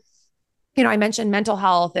so, I mentioned mental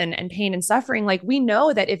health and pain and suffering. We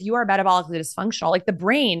know that if you are metabolically dysfunctional, the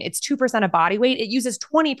brain, it's 2% of body weight. It uses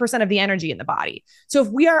 20% of the energy in the body. So if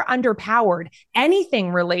we are underpowered,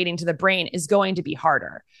 anything relating to the brain is going to be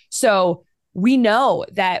harder. So we know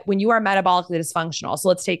that when you are metabolically dysfunctional, so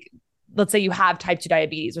let's say you have type 2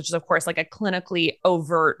 diabetes, which is of course a clinically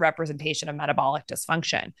overt representation of metabolic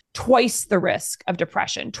dysfunction, twice the risk of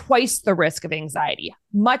depression, twice the risk of anxiety,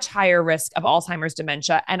 much higher risk of Alzheimer's,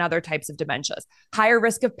 dementia, and other types of dementias, higher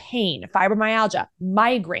risk of pain, fibromyalgia,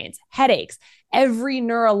 migraines, headaches. Every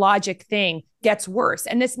neurologic thing gets worse.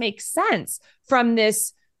 And this makes sense from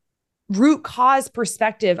this root cause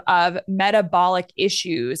perspective of metabolic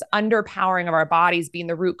issues, underpowering of our bodies being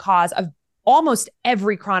the root cause of almost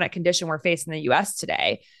every chronic condition we're facing in the US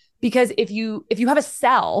today. Because if you have a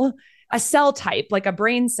cell type, like a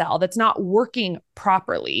brain cell that's not working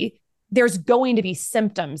properly, there's going to be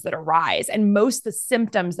symptoms that arise. And most of the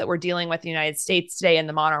symptoms that we're dealing with in the United States today in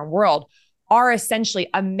the modern world are essentially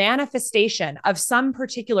a manifestation of some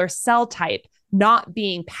particular cell type not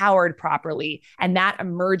being powered properly and that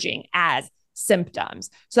emerging as symptoms.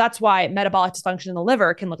 So that's why metabolic dysfunction in the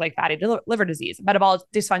liver can look like fatty liver disease. Metabolic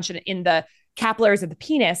dysfunction in the capillaries of the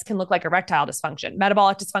penis can look like erectile dysfunction.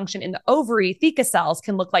 Metabolic dysfunction in the ovary theca cells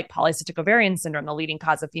can look like polycystic ovarian syndrome, the leading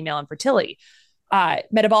cause of female infertility.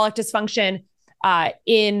 Metabolic dysfunction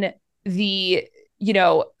in the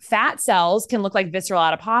fat cells can look like visceral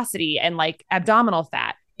adiposity and abdominal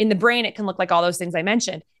fat. In the brain, it can look like all those things I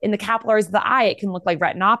mentioned. In the capillaries of the eye, it can look like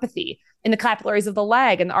retinopathy. In the capillaries of the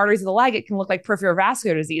leg and the arteries of the leg, it can look like peripheral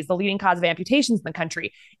vascular disease, the leading cause of amputations in the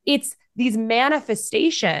country. It's these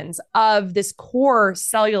manifestations of this core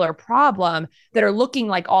cellular problem that are looking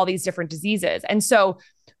like all these different diseases. And so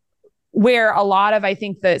where a lot of, I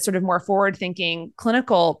think, the sort of more forward-thinking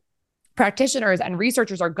clinical practitioners and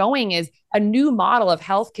researchers are going is a new model of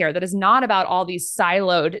healthcare that is not about all these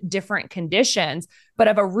siloed different conditions, but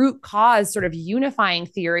of a root cause sort of unifying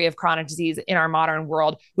theory of chronic disease in our modern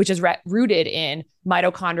world, which is rooted in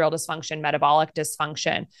mitochondrial dysfunction, metabolic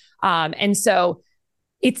dysfunction. And so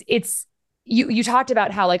you talked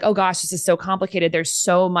about how oh gosh, this is so complicated. There's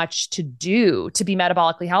so much to do to be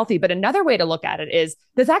metabolically healthy. But another way to look at it is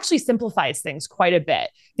this actually simplifies things quite a bit,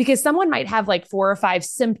 because someone might have 4 or 5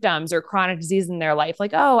 symptoms or chronic disease in their life.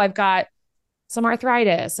 Oh, I've got some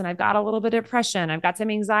arthritis and I've got a little bit of depression. I've got some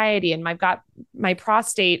anxiety and I've got my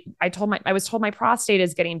prostate. I was told my prostate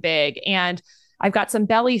is getting big and I've got some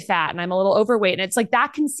belly fat and I'm a little overweight. And it's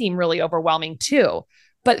that can seem really overwhelming too.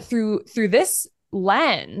 But through this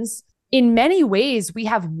lens, in many ways, we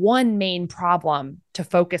have one main problem to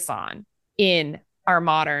focus on in our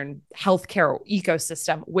modern healthcare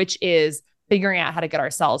ecosystem, which is figuring out how to get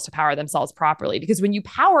our cells to power themselves properly. Because when you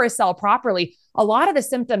power a cell properly, a lot of the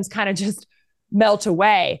symptoms kind of just melt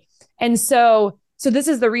away. And so this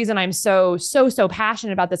is the reason I'm so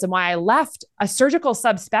passionate about this and why I left a surgical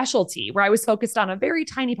subspecialty where I was focused on a very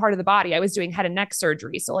tiny part of the body. I was doing head and neck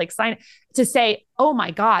surgery. So to say, oh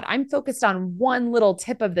my God, I'm focused on one little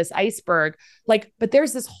tip of this iceberg. But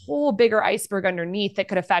there's this whole bigger iceberg underneath that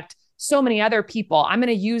could affect so many other people. I'm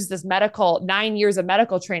going to use this 9 years of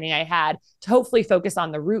medical training I had to hopefully focus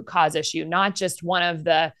on the root cause issue, not just one of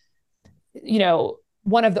the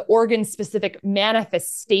organ-specific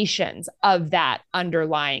manifestations of that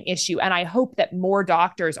underlying issue. And I hope that more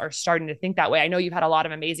doctors are starting to think that way. I know you've had a lot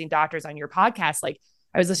of amazing doctors on your podcast.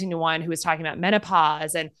 I was listening to one who was talking about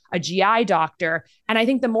menopause and a GI doctor. And I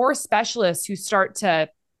think the more specialists who start to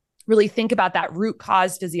really think about that root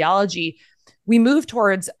cause physiology, we move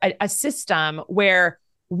towards a system where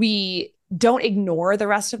we don't ignore the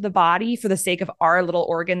rest of the body for the sake of our little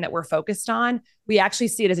organ that we're focused on. We actually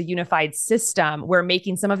see it as a unified system where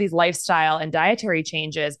making some of these lifestyle and dietary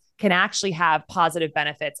changes can actually have positive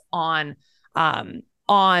benefits on the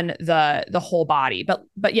whole body.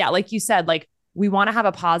 But yeah, like you said, we want to have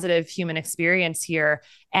a positive human experience here.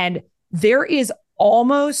 And there is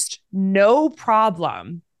almost no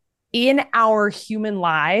problem in our human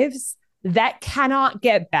lives that cannot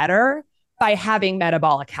get better by having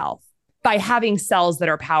metabolic health, by having cells that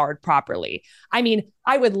are powered properly. I mean,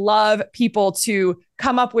 I would love people to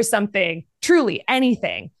come up with something, truly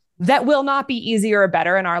anything, that will not be easier or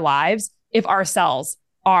better in our lives if our cells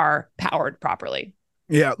are powered properly.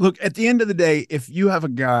 Yeah. Look, at the end of the day, if you have a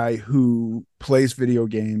guy who plays video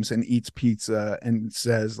games and eats pizza and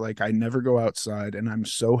says, like, I never go outside and I'm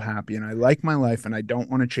so happy and I like my life and I don't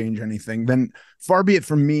want to change anything, then far be it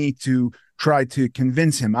from me to try to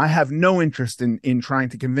convince him. I have no interest in trying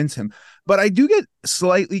to convince him. But I do get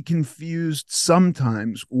slightly confused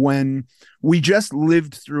sometimes when we just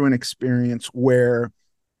lived through an experience where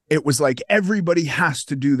it was like everybody has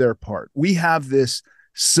to do their part. We have this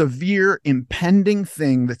severe impending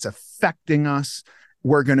thing that's affecting us.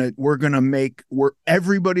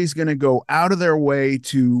 Everybody's gonna go out of their way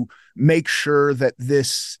to make sure that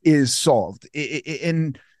this is solved.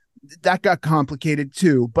 And that got complicated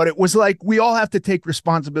too, but it was like we all have to take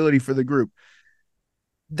responsibility for the group.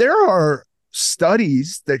 There are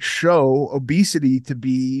studies that show obesity to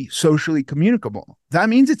be socially communicable. That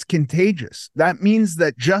means it's contagious. That means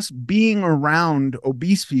that just being around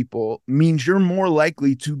obese people means you're more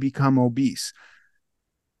likely to become obese.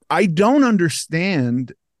 I don't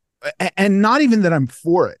understand, and not even that I'm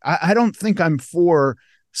for it. I don't think I'm for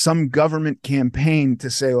some government campaign to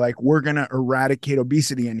say, like, we're going to eradicate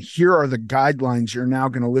obesity and here are the guidelines you're now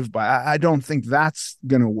going to live by. I don't think that's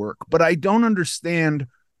going to work. But I don't understand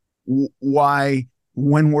why,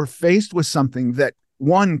 when we're faced with something that,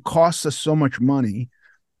 one, costs us so much money,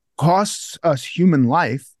 costs us human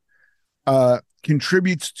life,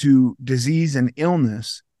 contributes to disease and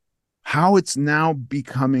illness, how it's now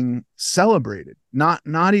becoming celebrated. Not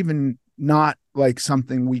like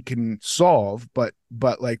something we can solve, but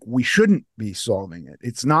like we shouldn't be solving it.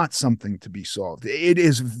 It's not something to be solved. It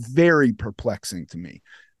is very perplexing to me.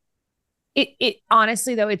 It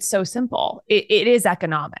honestly, though, it's so simple. It is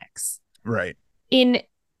economics. Right. In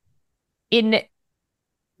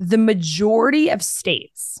the majority of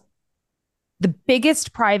states, the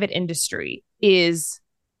biggest private industry is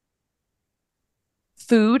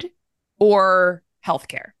food or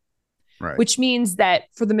healthcare. Right. Which means that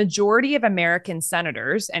for the majority of American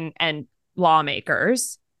senators and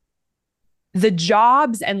lawmakers, the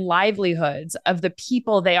jobs and livelihoods of the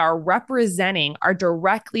people they are representing are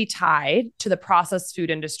directly tied to the processed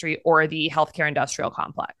food industry or the healthcare industrial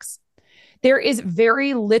complex. There is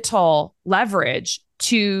very little leverage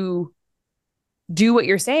to do what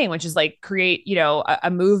you're saying, which is like create,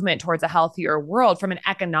 a movement towards a healthier world from an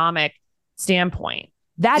economic standpoint.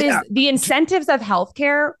 That is the incentives of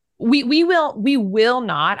healthcare. We will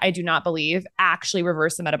not, I do not believe, actually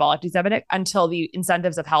reverse the metabolic disease epidemic until the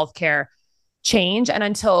incentives of healthcare change and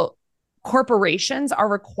until corporations are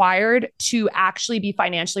required to actually be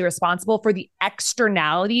financially responsible for the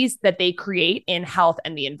externalities that they create in health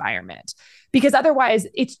and the environment. Because otherwise,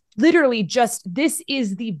 it's literally just, this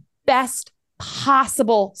is the best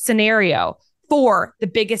possible scenario for the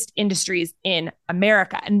biggest industries in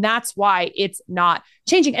America. And that's why it's not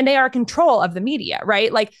changing. And they are in control of the media,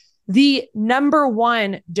 right? Like the number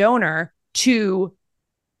one donor to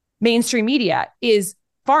mainstream media is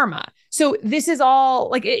pharma. So this is all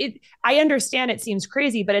like I understand it seems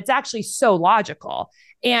crazy, but it's actually so logical.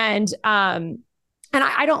 And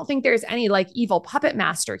I don't think there's any like evil puppet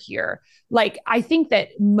master here. Like, I think that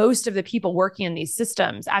most of the people working in these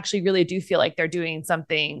systems actually really do feel like they're doing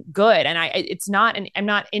something good. And I'm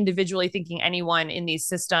not individually thinking anyone in these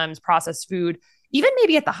systems, processed food, even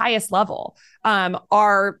maybe at the highest level,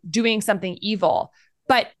 are doing something evil.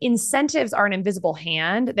 But incentives are an invisible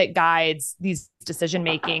hand that guides these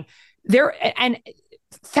decision-making. And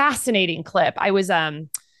fascinating clip. I was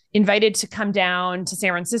invited to come down to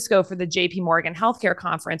San Francisco for the JP Morgan Healthcare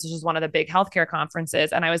Conference, which is one of the big healthcare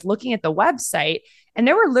conferences. And I was looking at the website and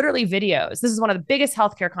there were literally videos. This is one of the biggest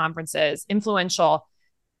healthcare conferences, influential.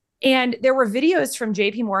 And there were videos from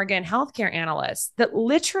JP Morgan healthcare analysts that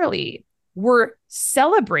literally were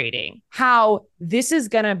celebrating how this is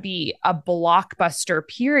going to be a blockbuster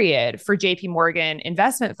period for JP Morgan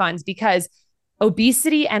investment funds because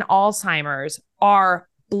obesity and Alzheimer's are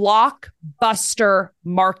blockbuster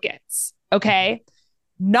markets, okay?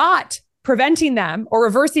 Not preventing them or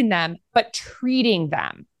reversing them, but treating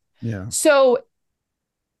them. Yeah. So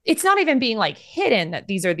it's not even being like hidden that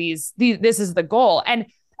this is the goal. And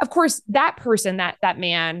of course, that person, that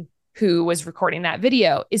man who was recording that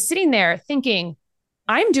video is sitting there thinking,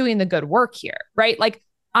 I'm doing the good work here, right? Like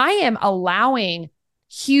I am allowing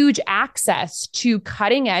huge access to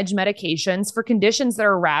cutting edge medications for conditions that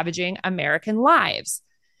are ravaging American lives.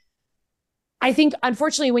 I think,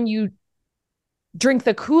 unfortunately, when you drink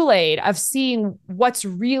the Kool-Aid of seeing what's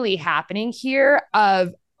really happening here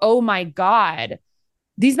of, oh my God,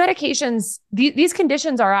 these medications, these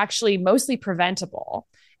conditions are actually mostly preventable.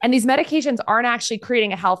 And these medications aren't actually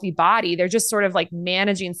creating a healthy body. They're just sort of like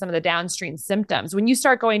managing some of the downstream symptoms. When you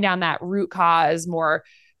start going down that root cause, more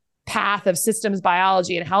path of systems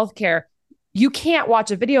biology and healthcare, you can't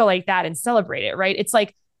watch a video like that and celebrate it, right? It's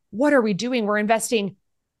like, what are we doing? We're investing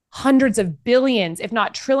hundreds of billions, if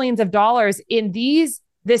not trillions of dollars in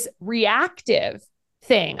this reactive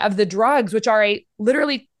thing of the drugs, which are a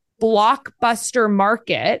literally blockbuster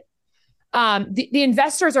market. The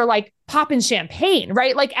investors are like popping champagne,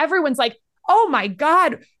 right? Like everyone's like, oh my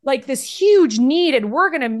God, like this huge need and we're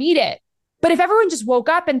going to meet it. But if everyone just woke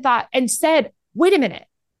up and thought and said, wait a minute,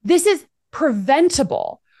 this is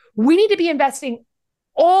preventable. We need to be investing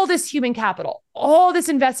all this human capital, all this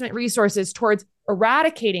investment resources towards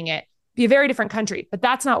eradicating it, be a very different country. But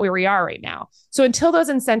that's not where we are right now. So until those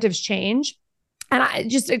incentives change,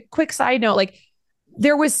 and just a quick side note, like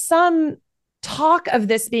there was some talk of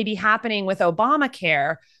this maybe happening with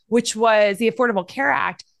Obamacare, which was the Affordable Care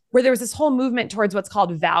Act, where there was this whole movement towards what's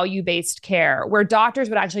called value-based care, where doctors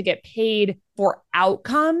would actually get paid for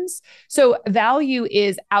outcomes. So value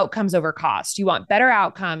is outcomes over cost. You want better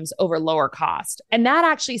outcomes over lower cost. And that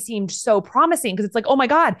actually seemed so promising because it's like, oh my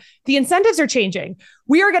God, the incentives are changing.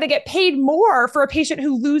 We are going to get paid more for a patient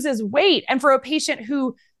who loses weight and for a patient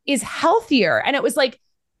who is healthier. And it was like,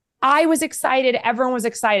 I was excited. Everyone was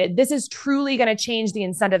excited. This is truly going to change the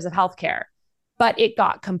incentives of healthcare. But it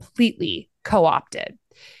got completely co-opted.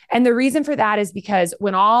 And the reason for that is because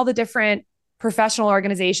when all the different professional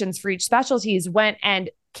organizations for each specialties went and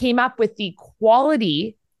came up with the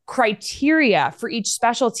quality criteria for each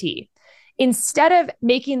specialty, instead of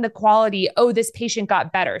making the quality, oh, this patient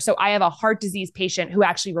got better. So I have a heart disease patient who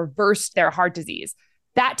actually reversed their heart disease.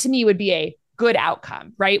 That to me would be a good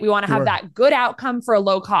outcome, right? We want to have that good outcome for a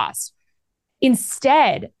low cost.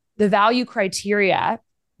 Instead, the value criteria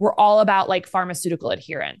were all about like pharmaceutical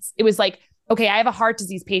adherence. It was like, okay, I have a heart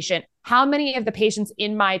disease patient. How many of the patients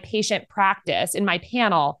in my patient practice, in my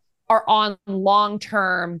panel, are on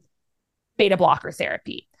long-term beta blocker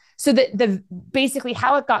therapy? So the basically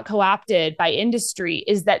how it got co-opted by industry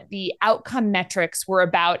is that the outcome metrics were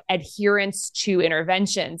about adherence to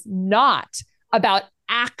interventions, not about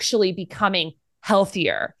actually becoming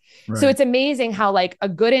healthier. Right. So it's amazing how like a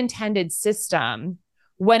good intended system,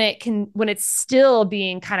 when it's still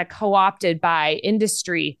being kind of co-opted by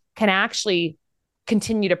industry, can actually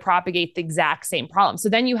continue to propagate the exact same problem. So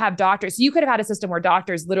then you have doctors. So you could have had a system where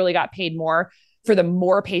doctors literally got paid more for the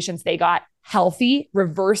more patients they got healthy,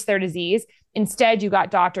 reverse their disease. Instead, you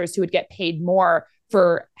got doctors who would get paid more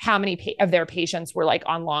for how many of their patients were like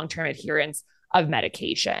on long-term adherence of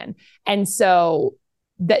medication. And so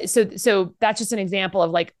that's just an example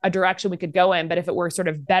of like a direction we could go in. But if it were sort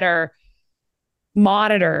of better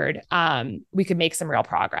monitored, we could make some real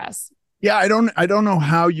progress. Yeah, I don't know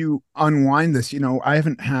how you unwind this. You know, I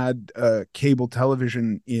haven't had cable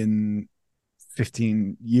television in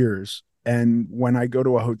 15 years. And when I go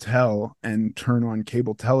to a hotel and turn on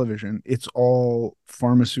cable television, it's all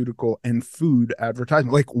pharmaceutical and food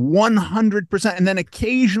advertisement, like 100%. And then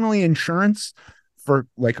occasionally insurance for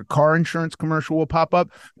like a car insurance commercial will pop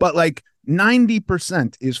up. But like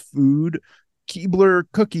 90% is food, Keebler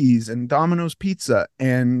cookies and Domino's pizza.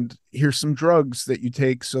 And here's some drugs that you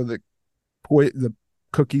take so that the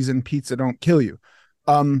cookies and pizza don't kill you,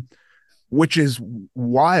 which is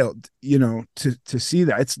wild, you know, to see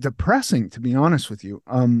that. It's depressing, to be honest with you.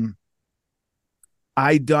 I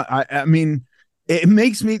mean, it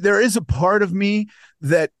makes me, there is a part of me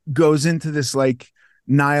that goes into this like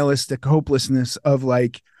nihilistic hopelessness of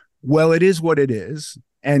like, well, it is what it is.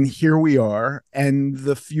 And here we are. And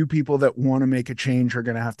the few people that want to make a change are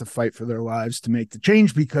going to have to fight for their lives to make the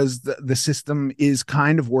change because the system is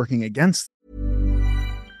kind of working against them.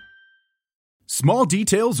 Small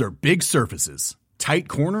details are big surfaces. Tight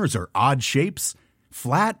corners are odd shapes.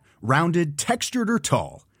 Flat, rounded, textured, or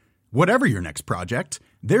tall. Whatever your next project,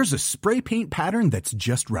 there's a spray paint pattern that's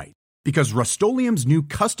just right. Because Rust-Oleum's new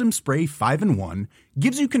Custom Spray 5-in-1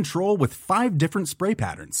 gives you control with 5 different spray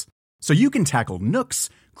patterns. So you can tackle nooks,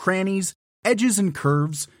 crannies, edges, and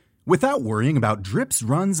curves without worrying about drips,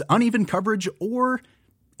 runs, uneven coverage, or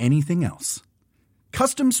anything else.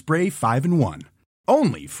 Custom Spray 5-in-1.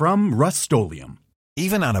 Only from Rust-Oleum.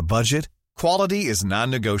 Even on a budget, quality is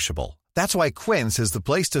non-negotiable. That's why Quince is the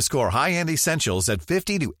place to score high-end essentials at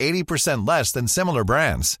 50 to 80% less than similar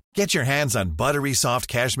brands. Get your hands on buttery soft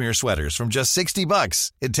cashmere sweaters from just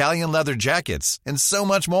 $60, Italian leather jackets, and so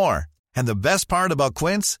much more. And the best part about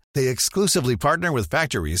Quince, they exclusively partner with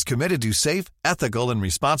factories committed to safe, ethical, and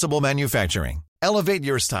responsible manufacturing. Elevate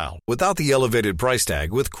your style without the elevated price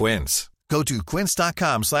tag with Quince. Go to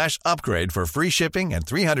quince.com/upgrade for free shipping and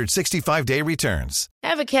 365-day returns.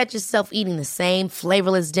 Ever catch yourself eating the same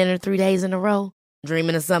flavorless dinner 3 days in a row?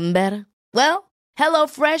 Dreaming of something better? Well,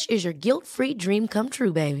 HelloFresh is your guilt-free dream come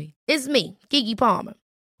true, baby. It's me, Keke Palmer.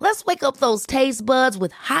 Let's wake up those taste buds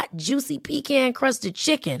with hot, juicy pecan-crusted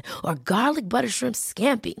chicken or garlic butter shrimp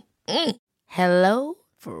scampi. Hello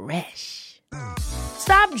Fresh.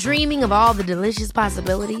 Stop dreaming of all the delicious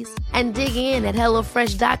possibilities and dig in at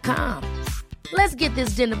HelloFresh.com. Let's get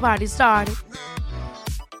this dinner party started.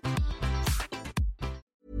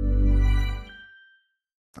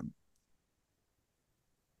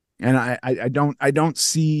 And I don't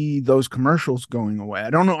see those commercials going away. I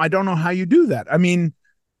don't know how you do that. I mean,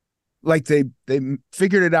 like they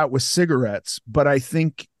figured it out with cigarettes, but I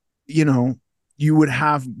think, you would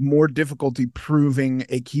have more difficulty proving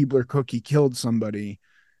a Keebler cookie killed somebody.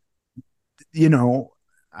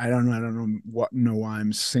 I don't know why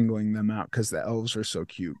I'm singling them out, because the elves are so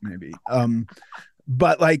cute, maybe.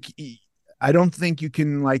 But like, I don't think you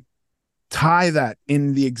can like tie that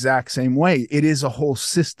in the exact same way. It is a whole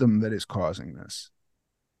system that is causing this.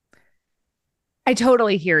 I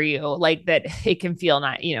totally hear you, like that it can feel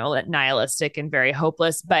nihilistic and very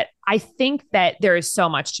hopeless. But I think that there is so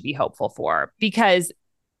much to be hopeful for, because,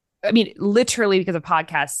 I mean, literally because of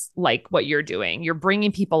podcasts like what you're doing, you're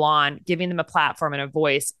bringing people on, giving them a platform and a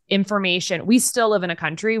voice, information. We still live in a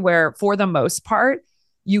country where, for the most part,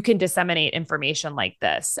 you can disseminate information like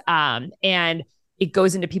this. And it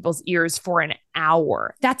goes into people's ears for an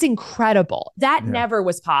hour. That's incredible. That never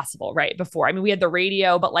was possible right before. I mean, we had the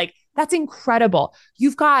radio, but like, that's incredible.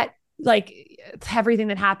 You've got like everything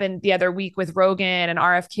that happened the other week with Rogan and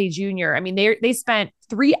RFK Jr. I mean, they spent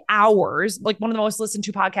 3 hours, like one of the most listened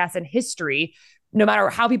to podcasts in history, no matter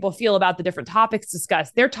how people feel about the different topics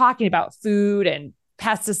discussed. They're talking about food and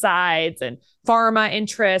pesticides and pharma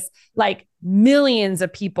interests, like millions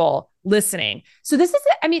of people listening. So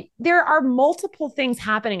there are multiple things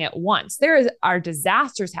happening at once. Are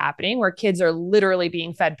disasters happening where kids are literally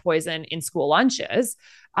being fed poison in school lunches.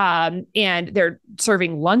 And they're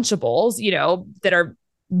serving Lunchables, that are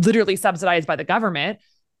literally subsidized by the government.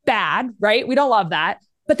 Bad, right? We don't love that.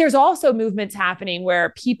 But there's also movements happening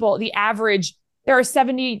where there are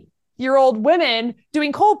 70-year-old women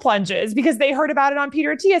doing cold plunges because they heard about it on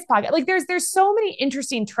Peter Attia's podcast. Like there's so many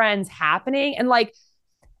interesting trends happening. And like,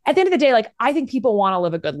 at the end of the day, like, I think people want to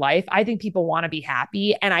live a good life. I think people want to be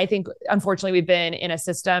happy. And I think, unfortunately, we've been in a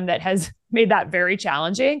system that has made that very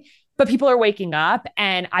challenging, but people are waking up,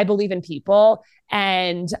 and I believe in people.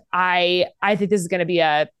 And I think this is going to be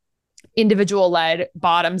a individual-led,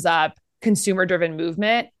 bottoms-up, consumer-driven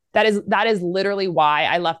movement. That is literally why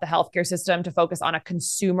I left the healthcare system to focus on a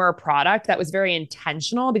consumer product that was very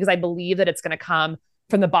intentional, because I believe that it's going to come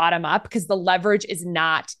from the bottom up, because the leverage is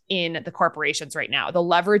not in the corporations right now. The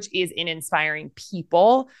leverage is in inspiring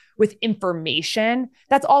people with information.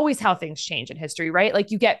 That's always how things change in history, right?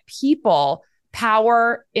 Like you get people,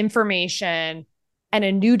 power, information, and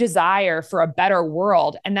a new desire for a better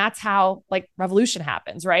world. And that's how like revolution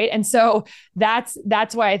happens, right? And so that's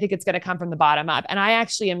why I think it's going to come from the bottom up. And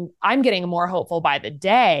I'm getting more hopeful by the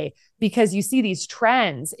day, because you see these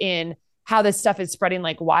trends in how this stuff is spreading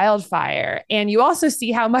like wildfire. And you also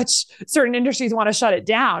see how much certain industries want to shut it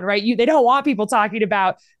down, right? They don't want people talking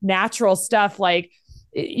about natural stuff like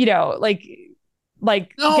getting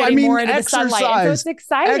more into the sunlight. And so it's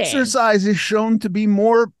exciting. Exercise is shown to be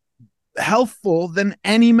more helpful than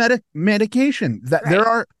any medication. That there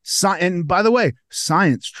are and by the way,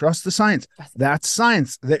 science, trust the science. That's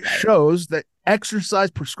science that shows that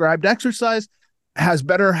prescribed exercise has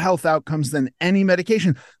better health outcomes than any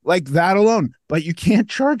medication, like that alone. But you can't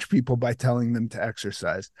charge people by telling them to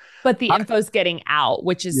exercise. But the info's getting out,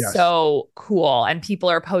 which is so cool. And people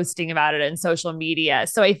are posting about it in social media.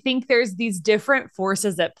 So I think there's these different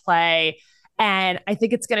forces at play, and I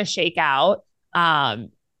think it's going to shake out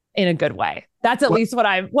in a good way. That's at least what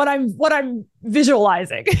I'm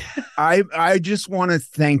visualizing. I just want to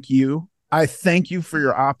thank you. I thank you for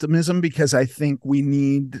your optimism, because I think we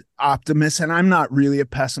need optimists. And I'm not really a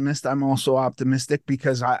pessimist. I'm also optimistic,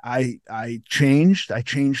 because I changed. I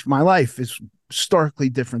changed my life. It's starkly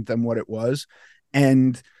different than what it was.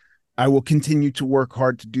 And I will continue to work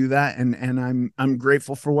hard to do that. And I'm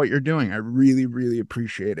grateful for what you're doing. I really, really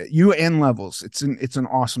appreciate it. You and Levels. It's an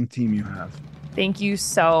awesome team you have. Thank you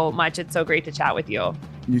so much. It's so great to chat with you.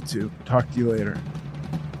 You too. Talk to you later.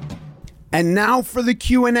 And now for the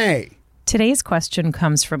Q&A. Today's question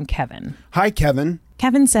comes from Kevin. Hi, Kevin.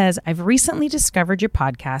 Kevin says, I've recently discovered your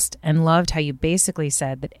podcast and loved how you basically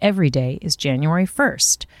said that every day is January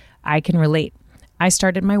 1st. I can relate. I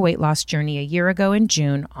started my weight loss journey a year ago in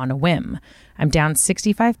June on a whim. I'm down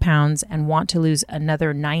 65 pounds and want to lose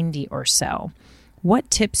another 90 or so.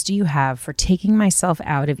 What tips do you have for taking myself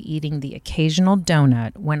out of eating the occasional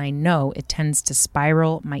donut when I know it tends to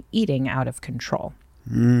spiral my eating out of control?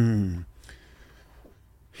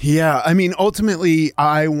 Yeah, I mean, ultimately,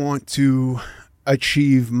 I want to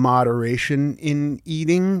achieve moderation in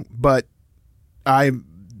eating, but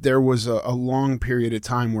there was a long period of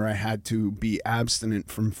time where I had to be abstinent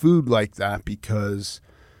from food like that because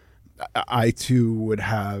I too would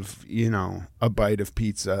have, a bite of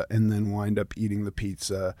pizza and then wind up eating the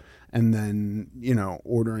pizza and then,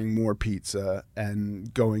 ordering more pizza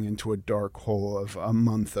and going into a dark hole of a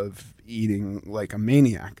month of eating like a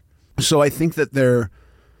maniac. So I think that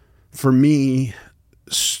for me,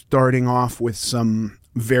 starting off with some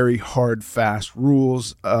very hard, fast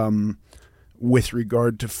rules with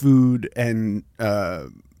regard to food and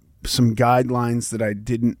some guidelines that I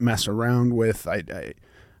didn't mess around with. I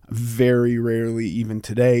very rarely, even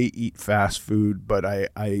today, eat fast food, but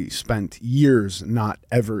I spent years not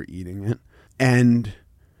ever eating it. And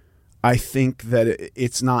I think that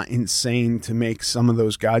it's not insane to make some of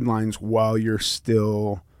those guidelines while you're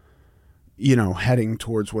still, heading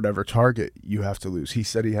towards whatever target you have to lose. He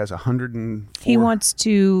said he has 104. He wants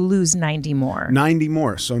to lose 90 more. 90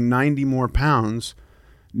 more. So 90 more pounds.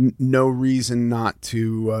 No reason not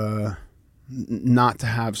to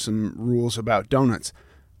have some rules about donuts.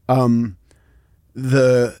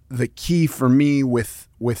 The key for me with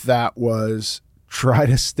that was try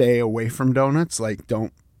to stay away from donuts. Like,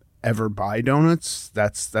 don't ever buy donuts.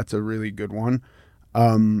 That's a really good one.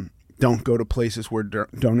 Don't go to places where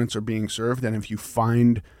donuts are being served. And if you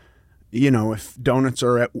find, if donuts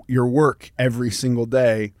are at your work every single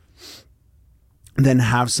day, then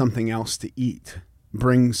have something else to eat.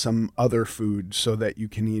 Bring some other food so that you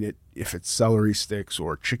can eat it, if it's celery sticks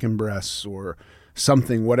or chicken breasts or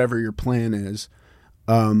something, whatever your plan is,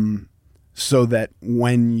 so that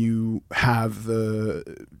when you have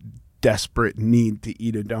the desperate need to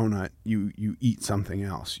eat a donut, you eat something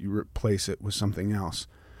else. You replace it with something else.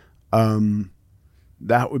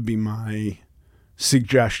 That would be my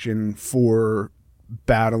suggestion for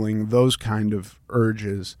battling those kind of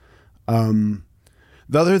urges. The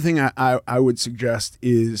other thing I would suggest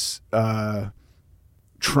is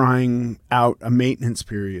trying out a maintenance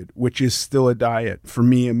period, which is still a diet. For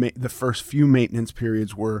me, the first few maintenance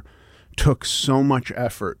periods took so much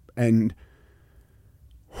effort, and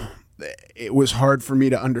it was hard for me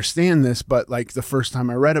to understand this, but like the first time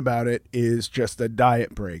I read about it is just a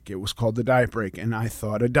diet break. It was called the diet break, and I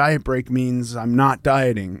thought a diet break means I'm not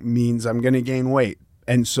dieting, means I'm going to gain weight.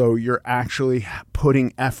 And so you're actually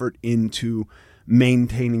putting effort into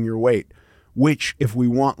maintaining your weight, which if we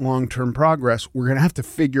want long-term progress, we're going to have to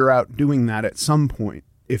figure out doing that at some point.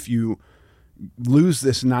 If you lose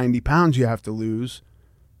this 90 pounds you have to lose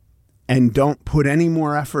and don't put any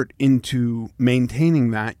more effort into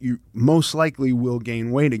maintaining that, you most likely will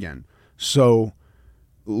gain weight again. So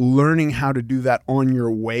learning how to do that on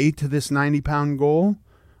your way to this 90-pound goal,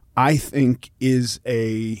 I think is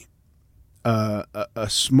a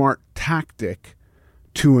smart tactic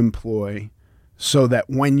to employ, so that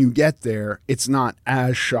when you get there, it's not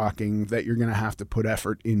as shocking that you're going to have to put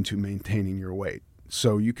effort into maintaining your weight.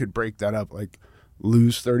 So you could break that up, like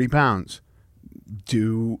lose 30 pounds,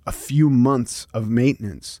 do a few months of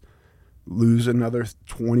maintenance, lose another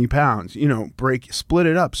 20 pounds, split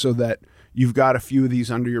it up so that you've got a few of these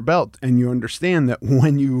under your belt, and you understand that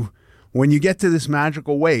when you get to this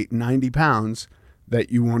magical weight, 90 pounds that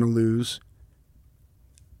you want to lose,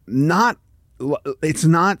 it's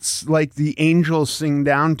not like the angels sing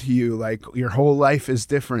down to you, like your whole life is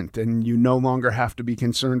different and you no longer have to be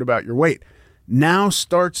concerned about your weight. Now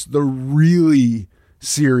starts the really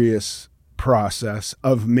serious process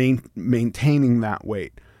of maintaining that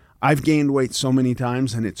weight. I've gained weight so many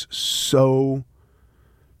times, and it's so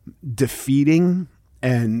defeating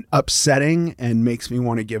and upsetting and makes me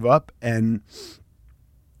want to give up. And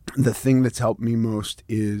the thing that's helped me most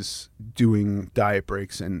is doing diet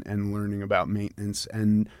breaks and learning about maintenance.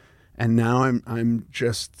 And now I'm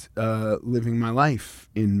just living my life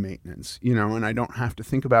in maintenance, and I don't have to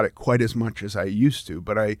think about it quite as much as I used to.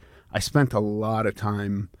 But I spent a lot of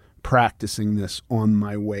time practicing this on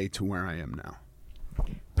my way to where I am now.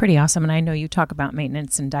 Pretty awesome. And I know you talk about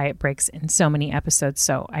maintenance and diet breaks in so many episodes,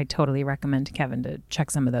 so I totally recommend Kevin to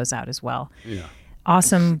check some of those out as well. Yeah.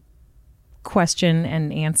 Awesome question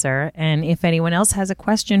and answer. And if anyone else has a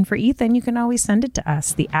question for Ethan, you can always send it to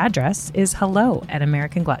us. The address is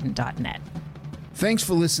hello@americanglutton.net. Thanks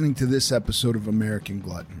for listening to this episode of American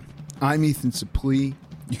Glutton. I'm Ethan Suplee.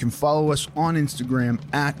 You can follow us on Instagram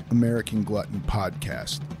at American Glutton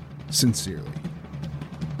Podcast. Sincerely.